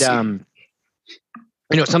 And, awesome.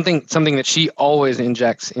 Something that she always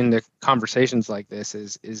injects into conversations like this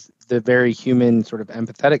is the very human sort of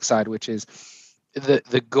empathetic side, which is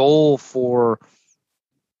the goal for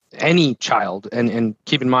any child. And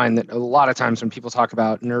keep in mind that a lot of times when people talk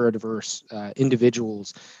about neurodiverse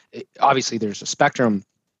individuals, obviously there's a spectrum.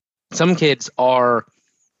 Some kids are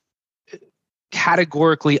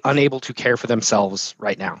categorically unable to care for themselves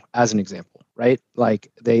right now, as an example, right? Like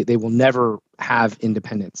they will never have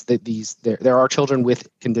independence. There are children with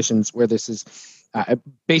conditions where this is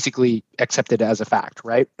basically accepted as a fact,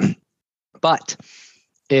 right? But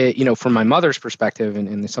from my mother's perspective,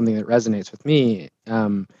 and something that resonates with me,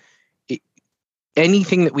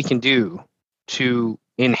 anything that we can do to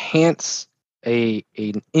enhance an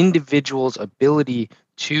individual's ability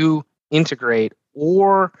to integrate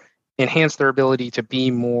or enhance their ability to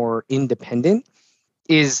be more independent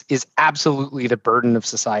is absolutely the burden of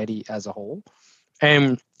society as a whole.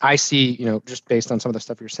 And I see, just based on some of the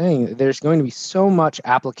stuff you're saying, there's going to be so much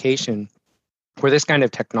application for this kind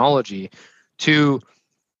of technology to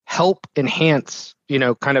help enhance,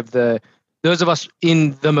 kind of those of us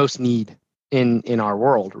in the most need in our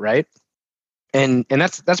world, right? And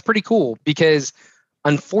that's pretty cool, because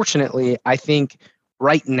unfortunately, I think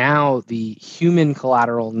right now the human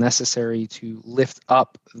collateral necessary to lift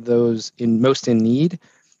up those most in need,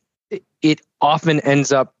 it often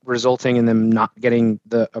ends up resulting in them not getting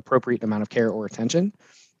the appropriate amount of care or attention.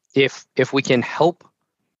 If we can help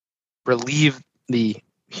relieve the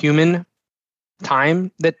human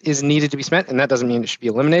time that is needed to be spent, and that doesn't mean it should be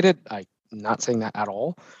eliminated. I'm not saying that at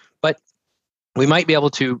all, but we might be able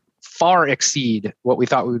to far exceed what we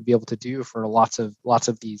thought we would be able to do for lots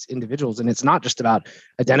of these individuals. And it's not just about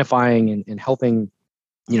identifying and helping,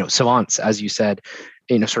 savants, as you said,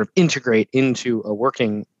 sort of integrate into a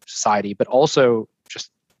working society, but also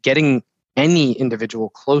just getting any individual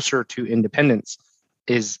closer to independence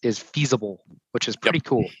is feasible, which is pretty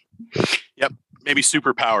cool. Yep. Maybe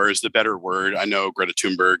superpower is the better word. I know Greta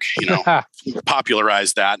Thunberg,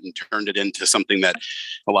 popularized that and turned it into something that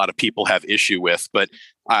a lot of people have issue with. But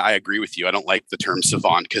I agree with you. I don't like the term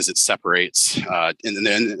savant because it separates. And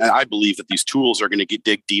then I believe that these tools are going to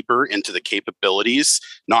dig deeper into the capabilities,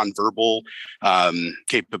 nonverbal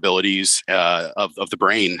capabilities of the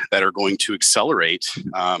brain that are going to accelerate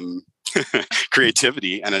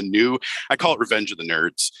creativity and I call it Revenge of the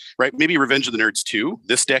Nerds, right? Maybe Revenge of the Nerds 2.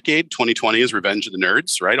 This decade, 2020, is Revenge of the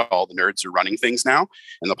Nerds, right? All the nerds are running things now,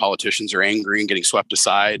 and the politicians are angry and getting swept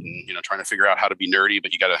aside and, trying to figure out how to be nerdy,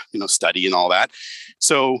 but you got to, study and all that.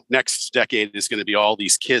 So next decade is going to be all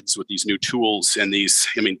these kids with these new tools and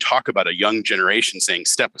talk about a young generation saying,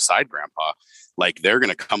 step aside, grandpa. Like, they're going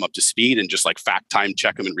to come up to speed and just like fact time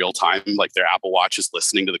check them in real time. Like their Apple Watch is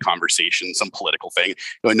listening to the conversation, some political thing.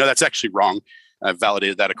 Going, no, that's actually wrong. I've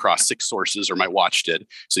validated that across 6 sources, or my watch did.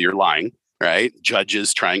 So you're lying, right?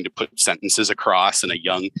 Judges trying to put sentences across, and a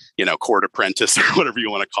young, court apprentice or whatever you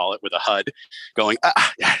want to call it with a HUD going,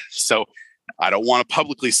 So I don't want to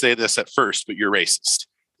publicly say this at first, but you're racist.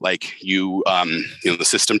 Like the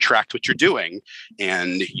system tracked what you're doing,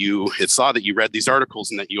 and it saw that you read these articles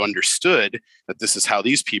and that you understood that this is how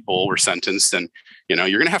these people were sentenced. And, you're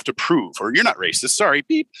going to have to prove, or you're not racist. Sorry,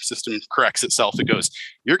 beep. System corrects itself. It goes,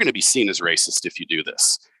 you're going to be seen as racist if you do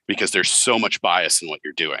this, because there's so much bias in what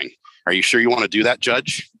you're doing. Are you sure you want to do that,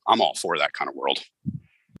 Judge? I'm all for that kind of world.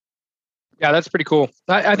 Yeah, that's pretty cool.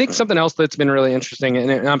 I think something else that's been really interesting,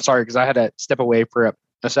 and I'm sorry, because I had to step away for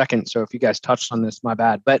a second. So if you guys touched on this, my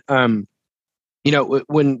bad. But,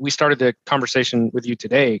 when we started the conversation with you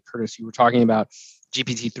today, Curtis, you were talking about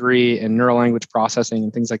GPT-3 and neural language processing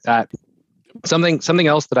and things like that. Something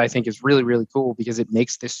else that I think is really, really cool, because it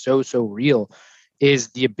makes this so real, is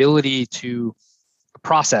the ability to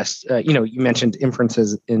process. You mentioned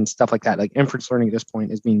inferences and stuff like that. Like, inference learning at this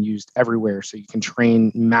point is being used everywhere. So you can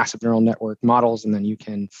train massive neural network models, and then you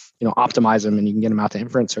can, optimize them, and you can get them out to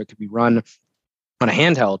inference. So it could be run on a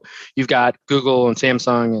handheld. You've got Google and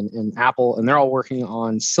Samsung and Apple, and they're all working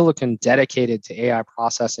on silicon dedicated to AI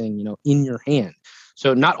processing, in your hand.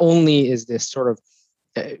 So not only is this sort of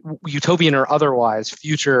utopian or otherwise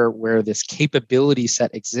future where this capability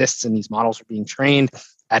set exists and these models are being trained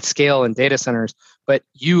at scale in data centers, but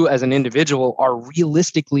you as an individual are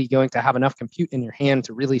realistically going to have enough compute in your hand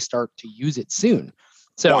to really start to use it soon.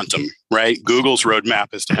 So, quantum, right? Google's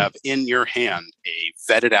roadmap is to have in your hand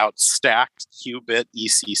a vetted out stacked qubit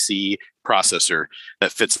ECC processor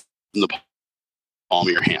that fits in the palm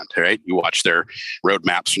of your hand, right? You watch their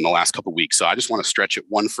roadmaps from the last couple of weeks. So I just want to stretch it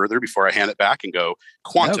one further before I hand it back and go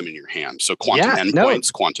quantum in your hand. So quantum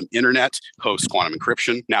endpoints, quantum internet, post quantum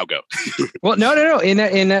encryption. Now go. Well, no.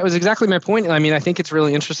 And that was exactly my point. I mean, I think it's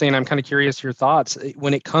really interesting. I'm kind of curious your thoughts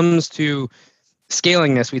when it comes to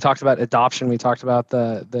scaling this. We talked about adoption. We talked about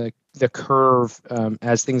the curve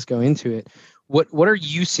as things go into it. What are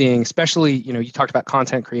you seeing, especially, you talked about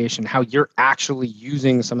content creation, how you're actually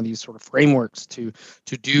using some of these sort of frameworks to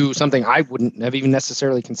do something I wouldn't have even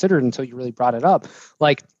necessarily considered until you really brought it up.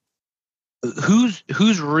 Like,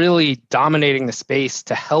 who's really dominating the space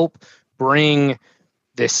to help bring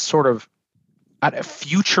this sort of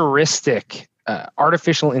futuristic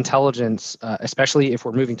artificial intelligence, especially if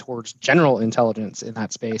we're moving towards general intelligence in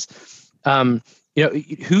that space,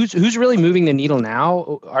 who's really moving the needle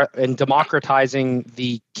now and democratizing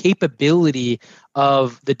the capability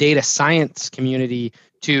of the data science community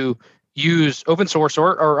to use open source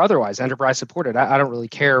or otherwise enterprise supported. I don't really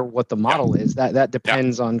care what the model is. That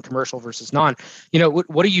depends on commercial versus non.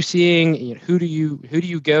 What are you seeing? Who do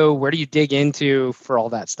you go? Where do you dig into for all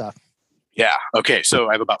that stuff? Yeah. Okay. So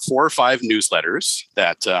I have about 4 or 5 newsletters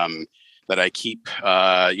that I keep,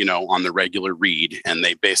 on the regular read, and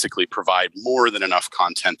they basically provide more than enough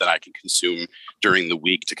content that I can consume during the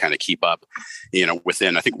week to kind of keep up,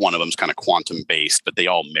 within. I think one of them is kind of quantum based, but they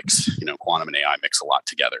all mix, quantum and AI mix a lot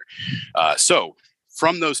together. So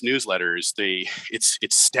from those newsletters, it's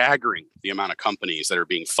staggering the amount of companies that are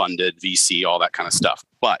being funded, VC, all that kind of stuff,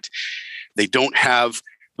 but they don't have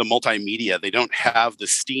the multimedia. They don't have the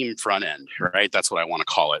STEAM front end, right? That's what I want to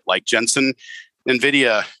call it. Like Jensen,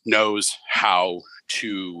 NVIDIA knows how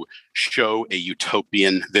to show a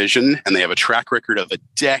utopian vision, and they have a track record of a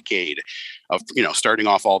decade of, starting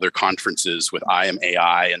off all their conferences with I am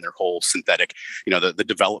AI and their whole synthetic, the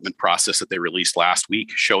development process that they released last week,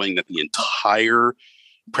 showing that the entire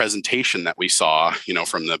presentation that we saw,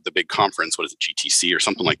 from the big conference, what is it, GTC or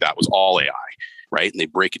something like that, was all AI. Right. And they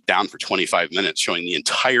break it down for 25 minutes, showing the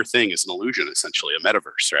entire thing is an illusion, essentially a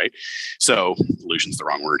metaverse. Right. So illusion's the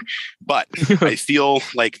wrong word, but I feel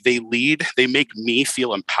like they make me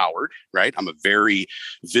feel empowered. Right. I'm a very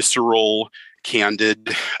visceral, candid,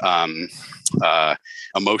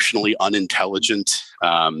 emotionally unintelligent,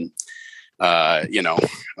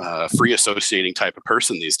 free associating type of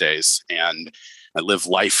person these days. And I live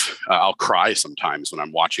life. I'll cry sometimes when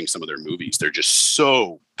I'm watching some of their movies. They're just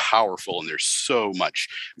so powerful, and there's so much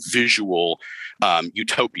visual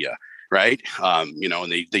utopia, right?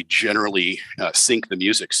 And they generally sync the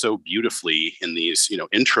music so beautifully in these,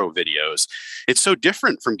 intro videos. It's so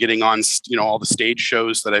different from getting on, all the stage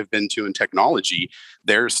shows that I've been to in technology.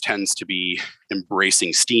 Theirs tends to be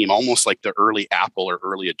embracing STEAM, almost like the early Apple or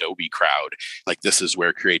early Adobe crowd. Like, this is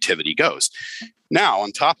where creativity goes. Now,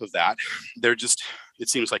 on top of that, it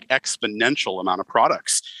seems like exponential amount of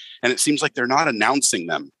products. And it seems like they're not announcing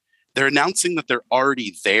them. They're announcing that they're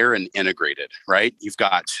already there and integrated, right? You've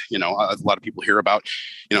got, a lot of people hear about,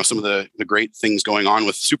 some of the great things going on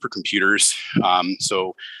with supercomputers.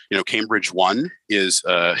 Cambridge 1 is,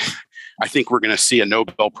 I think we're going to see a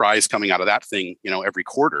Nobel Prize coming out of that thing, every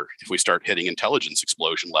quarter if we start hitting intelligence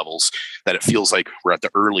explosion levels that it feels like we're at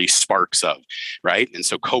the early sparks of, right? And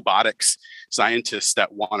so cobotics scientists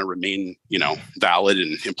that want to remain, valid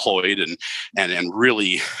and employed and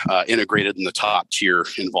really integrated in the top tier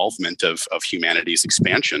involvement of humanity's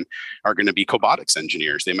expansion are going to be cobotics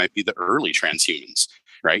engineers. They might be the early transhumans.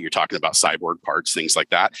 Right? You're talking about cyborg parts, things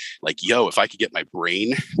like that. Like, if I could get my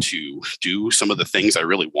brain to do some of the things I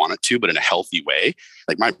really want it to, but in a healthy way,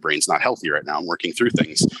 like my brain's not healthy right now. I'm working through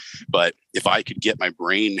things. But if I could get my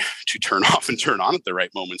brain to turn off and turn on at the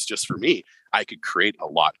right moments just for me, I could create a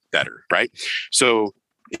lot better. Right? So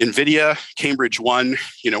NVIDIA, Cambridge 1,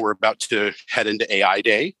 we're about to head into AI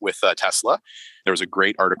Day with Tesla. There was a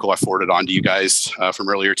great article I forwarded on to you guys from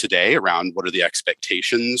earlier today around what are the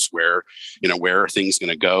expectations, where are things going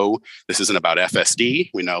to go. This isn't about FSD.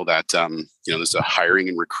 We know that, there's a hiring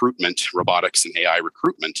and recruitment, robotics and AI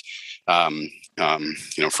recruitment,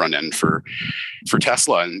 front end for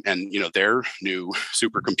Tesla and their new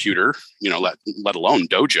supercomputer, let alone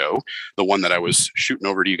Dojo, the one that I was shooting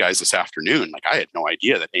over to you guys this afternoon. Like, I had no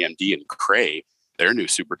idea that AMD and Cray, their new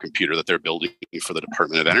supercomputer that they're building for the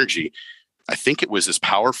Department of Energy, I think it was as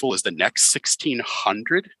powerful as the next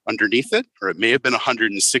 1600 underneath it, or it may have been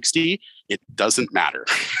 160. It doesn't matter.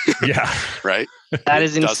 Yeah. Right. That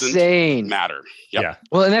is insane. Matter. Yep. Yeah.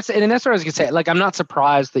 Well, and that's what I was gonna say. Like, I'm not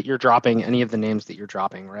surprised that you're dropping any of the names that you're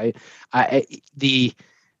dropping. Right. The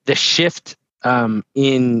shift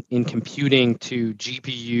in computing to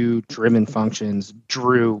GPU driven functions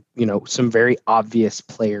drew some very obvious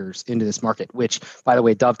players into this market, which, by the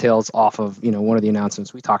way, dovetails off of one of the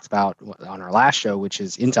announcements we talked about on our last show, which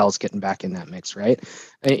is Intel's getting back in that mix, right,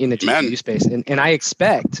 in the GPU space. And I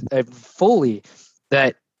expect fully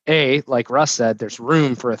that, like Russ said, there's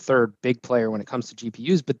room for a third big player when it comes to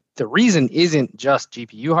GPUs, but the reason isn't just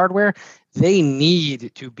GPU hardware. They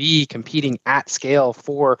need to be competing at scale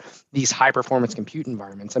for these high performance compute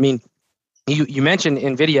environments. I mean, you mentioned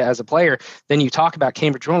NVIDIA as a player, then you talk about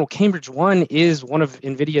Cambridge 1. Well, Cambridge 1 is one of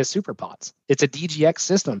NVIDIA's superpods. It's a DGX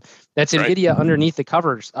system. That's right. NVIDIA underneath the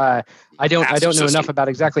covers. I don't know enough about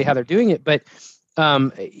exactly how they're doing it, but a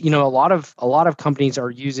lot of companies are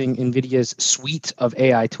using NVIDIA's suite of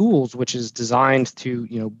AI tools, which is designed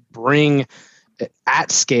to bring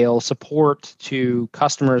at scale support to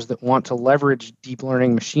customers that want to leverage deep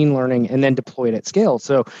learning, machine learning, and then deploy it at scale.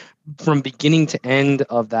 So from beginning to end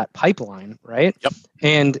of that pipeline, right? Yep.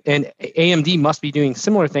 And AMD must be doing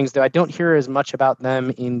similar things, though I don't hear as much about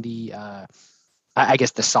them in the I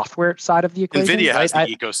guess the software side of the equation. NVIDIA has right?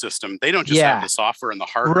 the ecosystem. They don't just have the software and the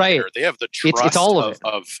hardware. Right. They have the trust it's all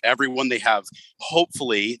of everyone. They have,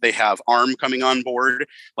 hopefully, they have ARM coming on board.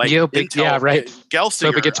 Like Intel, right. Gelsinger. So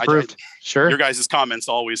if it gets approved, sure. Your guys' comments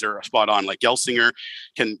always are spot on. Like Gelsinger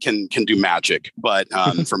can do magic, but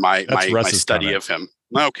for my study of him.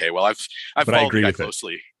 Okay, well, I've followed the guy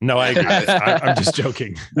closely. No, I agree. I'm just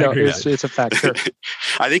joking. No, it's a fact. Sure.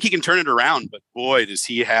 I think he can turn it around, but boy, does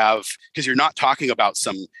he have, because you're not talking about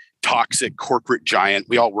some toxic corporate giant.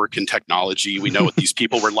 We all work in technology. We know what these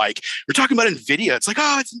people were like. We're talking about NVIDIA. It's like,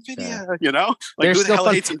 oh, it's NVIDIA, you know? Like, who the hell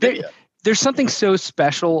hates NVIDIA? There's something so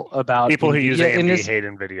special about people who use AMD hate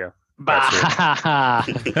NVIDIA.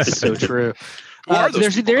 So true.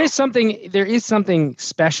 There is something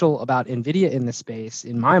special about NVIDIA in the space,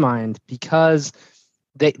 in my mind, because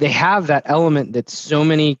they have that element that so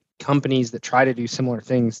many companies that try to do similar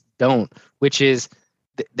things don't, which is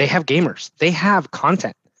they have gamers, they have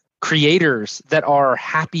content creators that are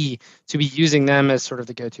happy to be using them as sort of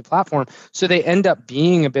the go-to platform. So they end up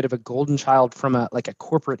being a bit of a golden child from a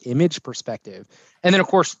corporate image perspective. And then, of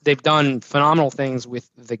course, they've done phenomenal things with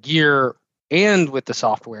the gear and with the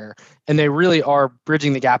software, and they really are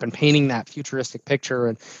bridging the gap and painting that futuristic picture.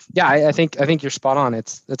 And yeah, I think you're spot on.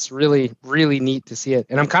 It's really, really neat to see it.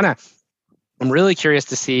 And I'm really curious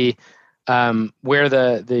to see where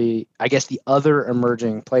the I guess the other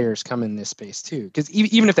emerging players come in this space too. Because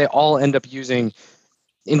even if they all end up using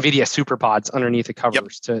NVIDIA SuperPods underneath the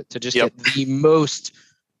covers to just get the most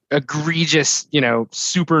egregious,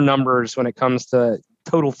 super numbers when it comes to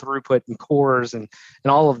total throughput and cores and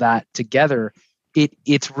all of that together,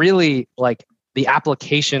 it's really like the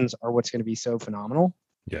applications are what's going to be so phenomenal.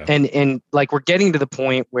 Yeah. And like we're getting to the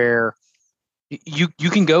point where you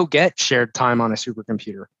can go get shared time on a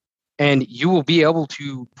supercomputer and you will be able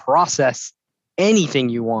to process anything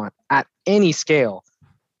you want at any scale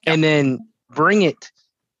and then bring it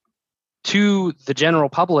to the general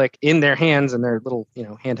public in their hands and their little,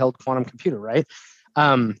 handheld quantum computer, right?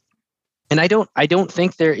 And I don't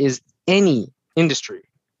think there is any industry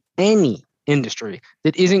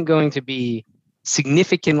that isn't going to be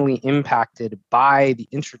significantly impacted by the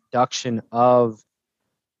introduction of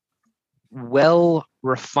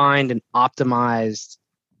well-refined and optimized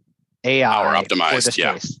AI. Power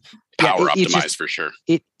optimized, Power optimized for sure.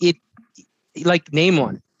 It like name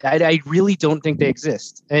one. I really don't think they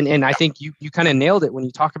exist. And I think you kind of nailed it when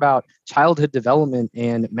you talk about childhood development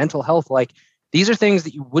and mental health. Like, these are things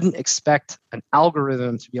that you wouldn't expect an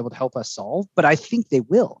algorithm to be able to help us solve, but I think they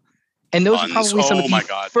will. And those are probably some of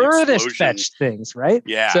the furthest fetched things, right?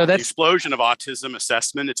 Yeah. So that's the explosion of autism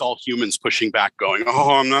assessment. It's all humans pushing back going,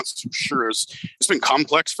 I'm not so sure. It's been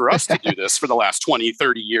complex for us to do this for the last 20,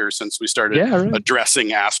 30 years since we started addressing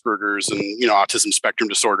Asperger's and, autism spectrum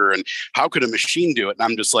disorder. And how could a machine do it? And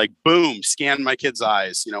I'm just like, boom, scan my kid's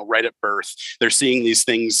eyes, right at birth. They're seeing these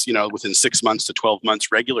things, within 6 months to 12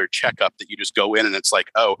 months, regular checkup that you just go in and it's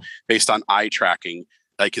like, based on eye tracking,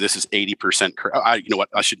 like this is 80%. You know what?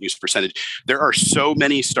 I shouldn't use percentage. There are so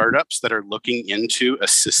many startups that are looking into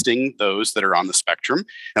assisting those that are on the spectrum.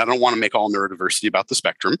 And I don't want to make all neurodiversity about the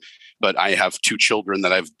spectrum, but I have 2 children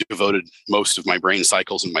that I've devoted most of my brain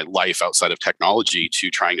cycles in my life outside of technology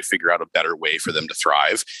to trying to figure out a better way for them to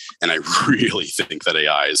thrive. And I really think that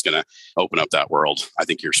AI is going to open up that world. I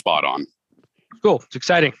think you're spot on. Cool. It's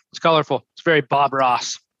exciting. It's colorful. It's very Bob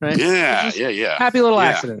Ross. Right? Yeah. Happy little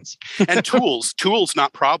accidents. And tools,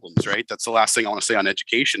 not problems, right? That's the last thing I want to say on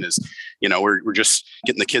education is, we're just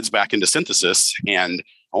getting the kids back into synthesis, and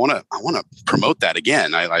I want to promote that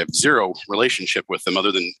again. I have zero relationship with them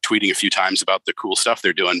other than tweeting a few times about the cool stuff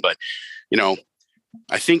they're doing. But,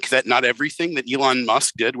 I think that not everything that Elon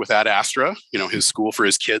Musk did with Ad Astra, his school for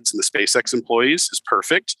his kids and the SpaceX employees, is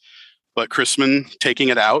perfect. But Chrisman taking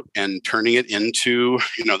it out and turning it into,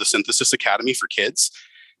 the Synthesis Academy for kids.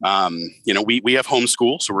 We have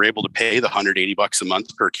homeschool, so we're able to pay the $180 a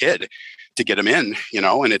month per kid to get them in,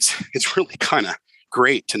 and it's really kind of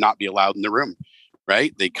great to not be allowed in the room,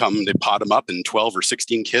 right? They pot them up in 12 or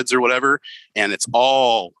 16 kids or whatever. And it's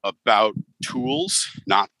all about tools,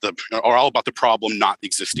 all about the problem, not the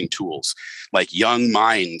existing tools. Like, young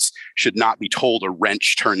minds should not be told a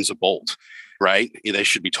wrench turns a bolt. Right? They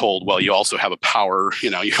should be told, well, you also have a power,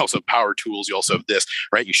 you also have power tools. You also have this,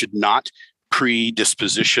 right? You should not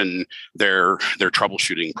predisposition their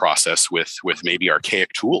troubleshooting process with maybe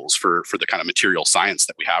archaic tools for the kind of material science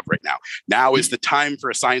that we have right now. Now is the time for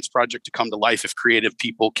a science project to come to life if creative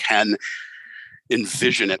people can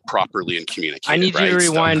envision it properly and communicate. I need you to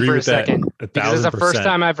rewind for a second, because it's the first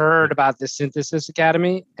time I've heard about the Synthesis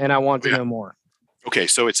Academy, and I want to know more. Okay,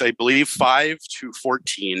 so it's, I believe, 5 to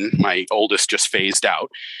 14. My oldest just phased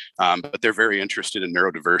out, but they're very interested in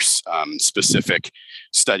neurodiverse specific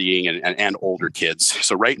studying and older kids.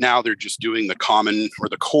 So right now they're just doing the common or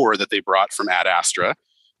the core that they brought from Ad Astra.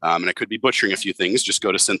 And I could be butchering a few things. Just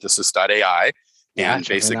go to synthesis.ai and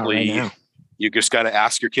basically you just got to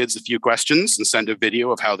ask your kids a few questions and send a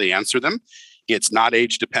video of how they answer them. It's not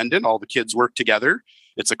age dependent. All the kids work together.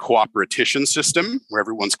 It's a cooperation system where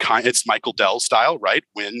everyone's kind. It's Michael Dell style, right?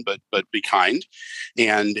 Win, but be kind,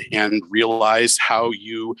 and realize how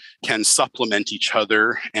you can supplement each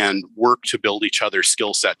other and work to build each other's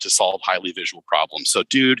skill set to solve highly visual problems. So,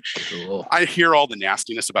 dude, cool. I hear all the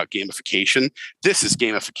nastiness about gamification. This is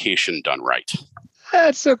gamification done right.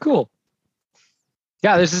 That's so cool.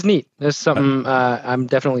 Yeah, this is neat. This is something I'm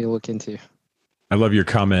definitely looking into. I love your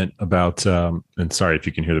comment about, and sorry if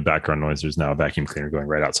you can hear the background noise. There's now a vacuum cleaner going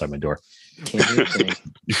right outside my door.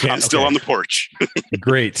 I'm still on the porch.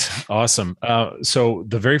 Great. Awesome. So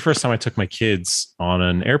the very first time I took my kids on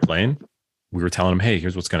an airplane, we were telling them, hey,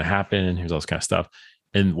 here's what's going to happen. And here's all this kind of stuff.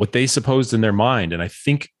 And what they supposed in their mind. And I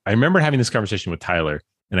think I remember having this conversation with Tyler,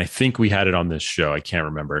 and I think we had it on this show. I can't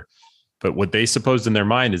remember. But what they supposed in their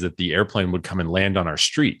mind is that the airplane would come and land on our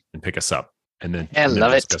street and pick us up and then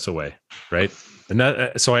whisk us away. Right. And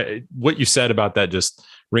that, what you said about that just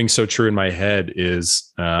rings so true in my head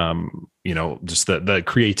is, just the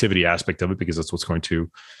creativity aspect of it, because that's what's going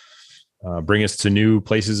to bring us to new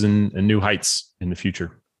places and new heights in the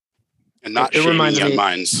future. And not shaming young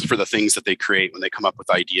minds for the things that they create when they come up with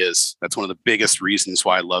ideas. That's one of the biggest reasons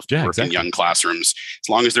why I love to work in young classrooms. As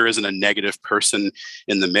long as there isn't a negative person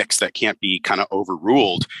in the mix that can't be kind of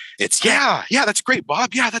overruled, it's yeah, that's great,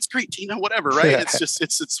 Bob. Yeah, that's great, Tina, whatever, right? It's just,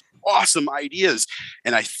 it's awesome ideas.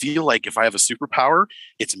 And I feel like if I have a superpower,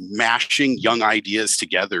 it's mashing young ideas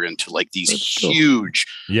together into like these huge,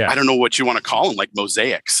 I don't know what you want to call them, like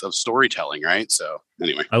mosaics of storytelling, right? So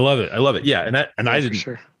anyway. I love it. Yeah. And I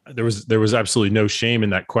didn't, there was absolutely no shame in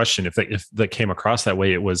that question. If that came across that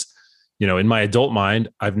way, it was, in my adult mind,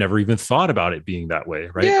 I've never even thought about it being that way.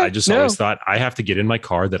 Right. I just always thought I have to get in my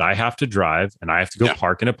car, that I have to drive, and I have to go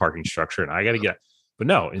park in a parking structure, and I got to get, but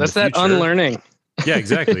no, that's that unlearning. Yeah,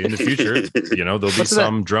 exactly. In the future, there'll be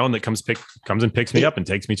some drone that comes and picks me up and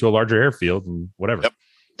takes me to a larger airfield and whatever. Yep.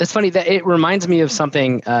 That's funny. That it reminds me of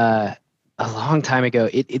something a long time ago.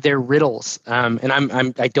 They're riddles, and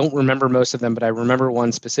I don't remember most of them, but I remember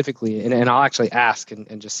one specifically, and I'll actually ask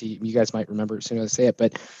and just see. You guys might remember as soon as I say it,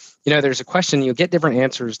 but there's a question. You'll get different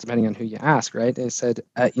answers depending on who you ask, right? It said,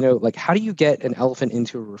 like, how do you get an elephant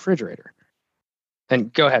into a refrigerator?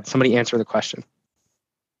 And go ahead, somebody answer the question.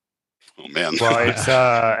 Oh man!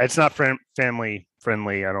 Well, it's not family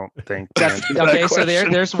friendly, I don't think. Okay, so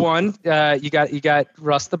there's one. You got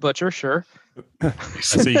Russ the Butcher, sure.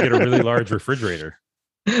 So you get a really large refrigerator.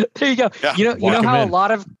 There you go. Yeah. You know how a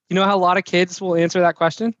lot of kids will answer that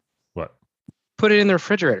question? What? Put it in the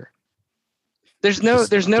refrigerator. There's no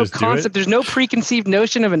concept. There's no preconceived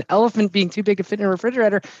notion of an elephant being too big to fit in a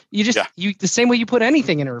refrigerator. You just the same way you put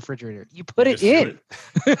anything in a refrigerator. You put it in.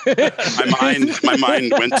 my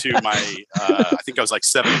mind went to my I think I was like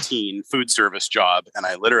 17 food service job, and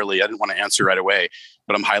I didn't want to answer right away,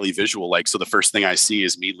 but I'm highly visual. Like, so the first thing I see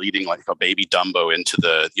is me leading like a baby Dumbo into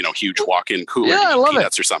the huge walk-in cooler. Yeah, I love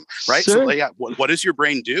peanuts or something, right? Sure. So what does your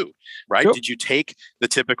brain do, right? Yep. Did you take the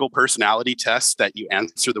typical personality test that you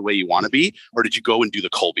answer the way you want to be, or did you go and do the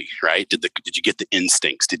Colby, right? Did you get the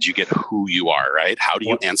instincts? Did you get who you are, right? How do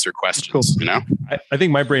you answer questions? Cool. I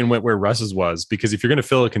think my brain went where Russ's was, because if you're going to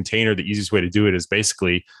fill a container, the easiest way to do it is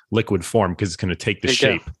basically liquid form, because it's going to take the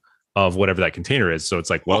shape of whatever that container is. So it's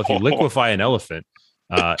like, well, if you liquefy an elephant,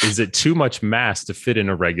 is it too much mass to fit in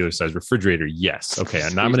a regular size refrigerator? Yes. Okay.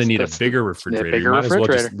 And now I'm going to need a bigger refrigerator. You might as well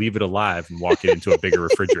just leave it alive and walk it into a bigger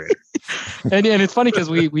refrigerator. and it's funny because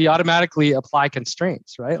we automatically apply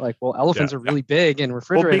constraints, right? Like, well, elephants are really big, and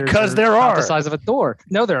refrigerators because there are the size of a door.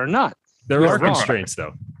 No, there are not. There are constraints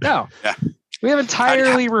though. No. Yeah. We have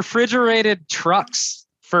entirely refrigerated trucks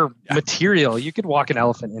for material. You could walk an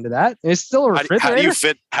elephant into that. It's still a refrigerator.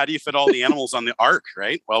 How do you fit all the animals on the ark,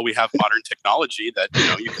 right? Well, we have modern technology that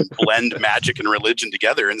you can blend magic and religion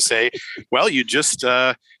together and say, well, you just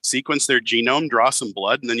sequence their genome, draw some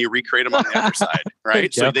blood, and then you recreate them on the other side,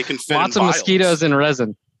 right? So they can fit lots of mosquitoes in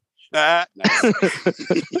resin. Nice.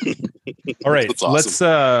 All right, That's awesome.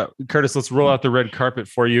 let's Curtis, let's roll out the red carpet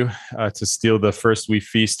for you to steal the first we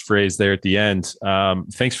feast phrase there at the end.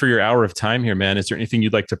 Thanks for your hour of time here, man. Is there anything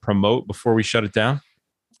you'd like to promote before we shut it down?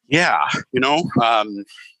 Yeah,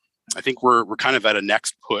 I think we're kind of at a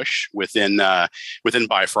next push within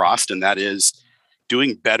Bifrost, and that is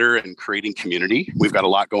doing better and creating community. We've got a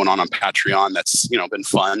lot going on Patreon that's been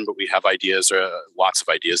fun, but we have ideas, lots of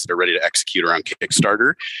ideas that are ready to execute around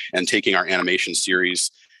Kickstarter and taking our animation series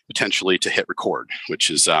potentially to hit record, which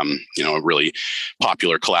is a really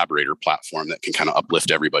popular collaborator platform that can kind of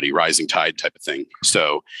uplift everybody, rising tide type of thing.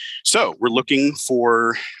 So we're looking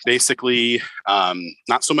for basically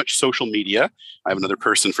not so much social media. I have another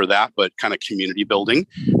person for that, but kind of community building.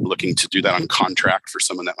 We're looking to do that on contract for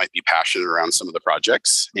someone that might be passionate around some of the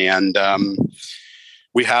projects. And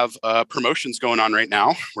we have promotions going on right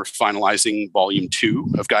now. We're finalizing volume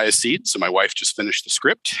 2 of Gaia Seed. So my wife just finished the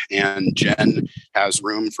script, and Jen has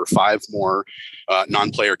room for 5 more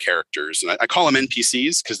non-player characters. And I call them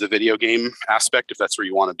NPCs because the video game aspect, if that's where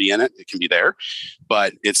you want to be in it, it can be there.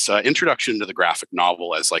 But it's introduction to the graphic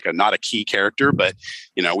novel as like not a key character, but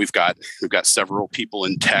we've got several people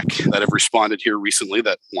in tech that have responded here recently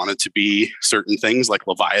that wanted to be certain things like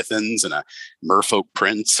Leviathans and a Merfolk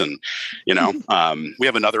Prince, and we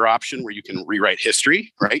have another option where you can rewrite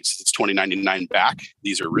history, right? So it's $20.99 back.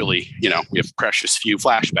 These are really, we have precious few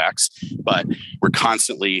flashbacks, but we're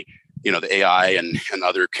constantly, the AI and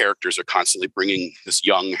other characters are constantly bringing this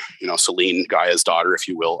young, Celine, Gaia's daughter, if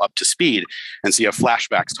you will, up to speed. And so you have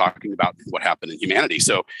flashbacks talking about what happened in humanity.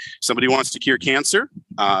 So somebody wants to cure cancer.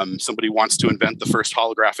 Somebody wants to invent the first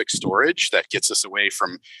holographic storage that gets us away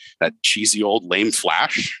from that cheesy old lame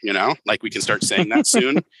Flash, like we can start saying that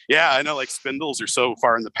soon. Yeah, I know, like spindles are so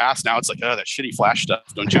far in the past now. It's like, oh, that shitty Flash stuff.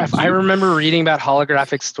 Don't you? I remember reading about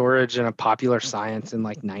holographic storage in a Popular Science in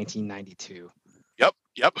like 1992.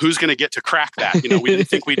 Yep. Who's going to get to crack that?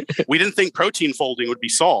 We didn't think protein folding would be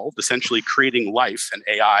solved, essentially creating life, and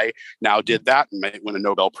AI now did that and might win a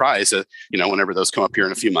Nobel Prize, whenever those come up here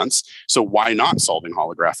in a few months. So why not solving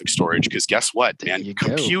holographic storage? Because guess what, man,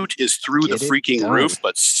 compute is through the freaking roof,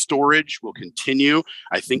 but storage will continue,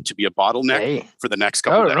 I think, to be a bottleneck for the next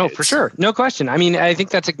couple of decades. No, for sure. No question. I mean, I think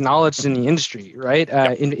that's acknowledged in the industry, right?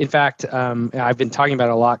 In fact, I've been talking about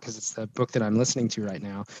it a lot because it's the book that I'm listening to right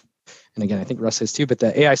now. And again, I think Russ is too, but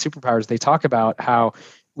the AI superpowers, they talk about how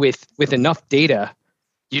with enough data,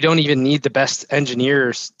 you don't even need the best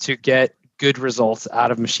engineers to get good results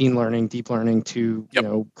out of machine learning, deep learning to,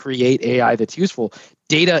 create AI that's useful.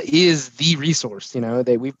 Data is the resource,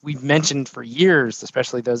 that we've mentioned for years,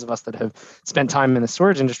 especially those of us that have spent time in the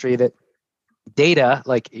storage industry, that data,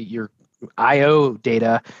 like your IO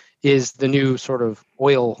data, is the new sort of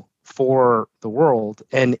oil for the world.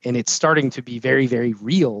 And it's starting to be very, very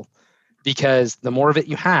real, because the more of it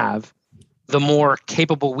you have, the more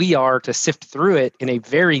capable we are to sift through it in a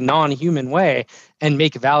very non-human way and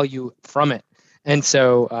make value from it. And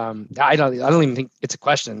so I don't even think it's a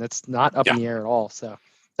question. That's not up in the air at all. So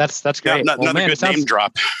that's great. Yeah, another good name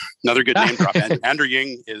drop. Another good name drop. And Andrew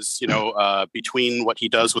Ng is, between what he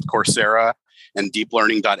does with Coursera and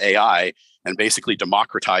deeplearning.ai and basically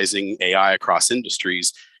democratizing AI across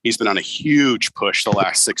industries, he's been on a huge push the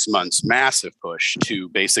last 6 months, massive push to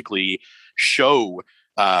basically show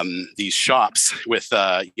these shops with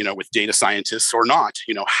data scientists or not,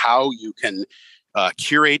 how you can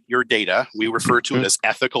curate your data. We refer to it as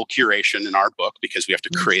ethical curation in our book because we have to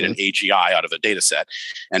create an AGI out of a data set.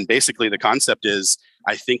 And basically the concept is,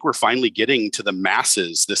 I think we're finally getting to the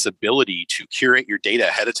masses this ability to curate your data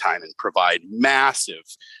ahead of time and provide massive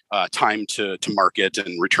time to market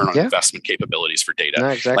and return on investment capabilities for data. No,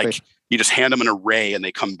 exactly. Like you just hand them an array and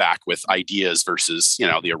they come back with ideas versus,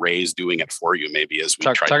 the arrays doing it for you, maybe, as we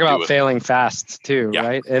talk about failing fast too,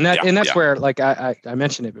 right? And that's where, like I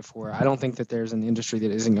mentioned it before, I don't think that there's an industry that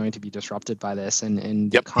isn't going to be disrupted by this.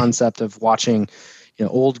 And the concept of watching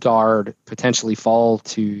old guard potentially fall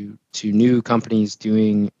to new companies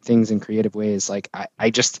doing things in creative ways. Like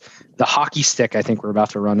the hockey stick I think we're about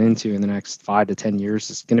to run into in the next 5 to 10 years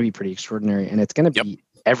is going to be pretty extraordinary, and it's going to be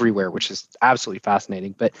everywhere, which is absolutely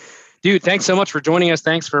fascinating. But dude, thanks so much for joining us.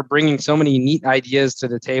 Thanks for bringing so many neat ideas to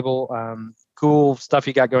the table. Cool stuff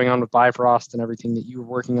you got going on with Bifrost and everything that you were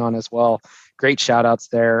working on as well. Great shout outs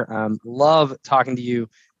there. Love talking to you.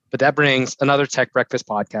 But that brings another Tech Breakfast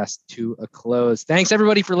podcast to a close. Thanks,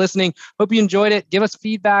 everybody, for listening. Hope you enjoyed it. Give us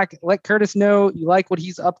feedback. Let Curtis know you like what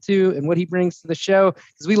he's up to and what he brings to the show,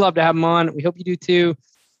 because we love to have him on. We hope you do too.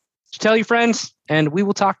 Tell your friends, and we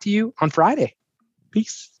will talk to you on Friday.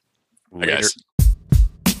 Peace. Later. Guys.